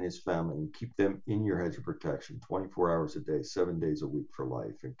Daniel and his family and keep them in your hedge of protection 24 hours a day, 7 days a week for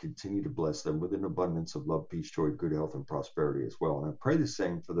life, and continue to bless them with an abundance of love, peace, joy, good health, and prosperity as well. And I pray the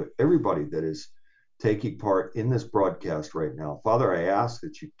same for everybody that is taking part in this broadcast right now. Father, I ask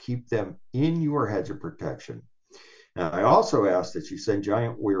that you keep them in your hedge of protection. And I also ask that you send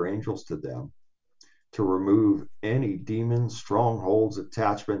giant warrior angels to them to remove any demons, strongholds,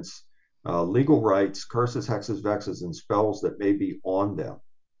 attachments, legal rights, curses, hexes, vexes, and spells that may be on them.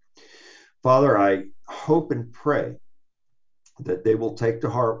 Father, I hope and pray that they will take to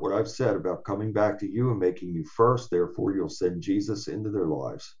heart what I've said about coming back to you and making you first. Therefore, you'll send Jesus into their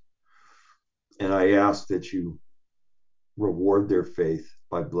lives. And I ask that you reward their faith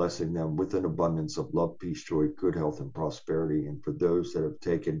by blessing them with an abundance of love, peace, joy, good health, and prosperity. And for those that have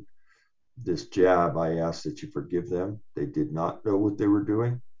taken this jab, I ask that you forgive them. They did not know what they were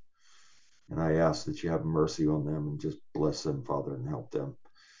doing. And I ask that you have mercy on them and just bless them, Father, and help them.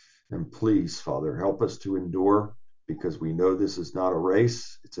 And please, Father, help us to endure because we know this is not a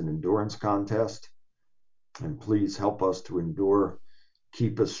race, it's an endurance contest. And please help us to endure,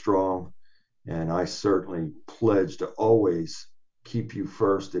 keep us strong. And I certainly pledge to always keep you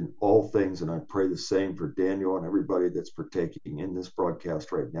first in all things. And I pray the same for Daniel and everybody that's partaking in this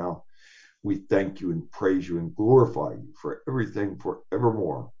broadcast right now. We thank you and praise you and glorify you for everything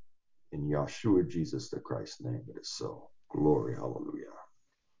forevermore. In Yeshua Jesus the Christ's name, it is so. Glory, hallelujah.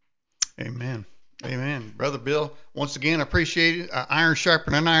 Amen. Amen. Brother Bill, once again, I appreciate it. Iron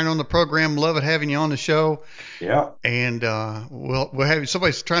sharpening iron on the program. Love it having you on the show. Yeah. And we'll have you.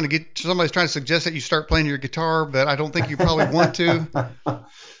 Somebody's trying to suggest that you start playing your guitar, but I don't think you probably want to.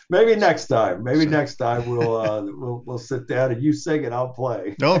 Maybe next time. Maybe So, next time we'll sit down and you sing and I'll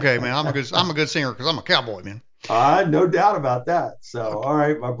play. okay, man. I'm a good singer because I'm a cowboy, man. No doubt about that. So, Okay. all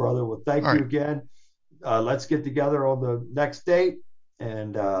right, my brother. Well, thank All you right. again. Let's get together on the next date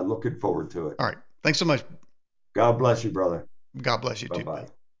and looking forward to it. All right. Thanks so much. God bless you, brother. God bless you Bye too. bye.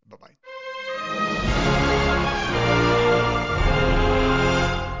 Bye bye.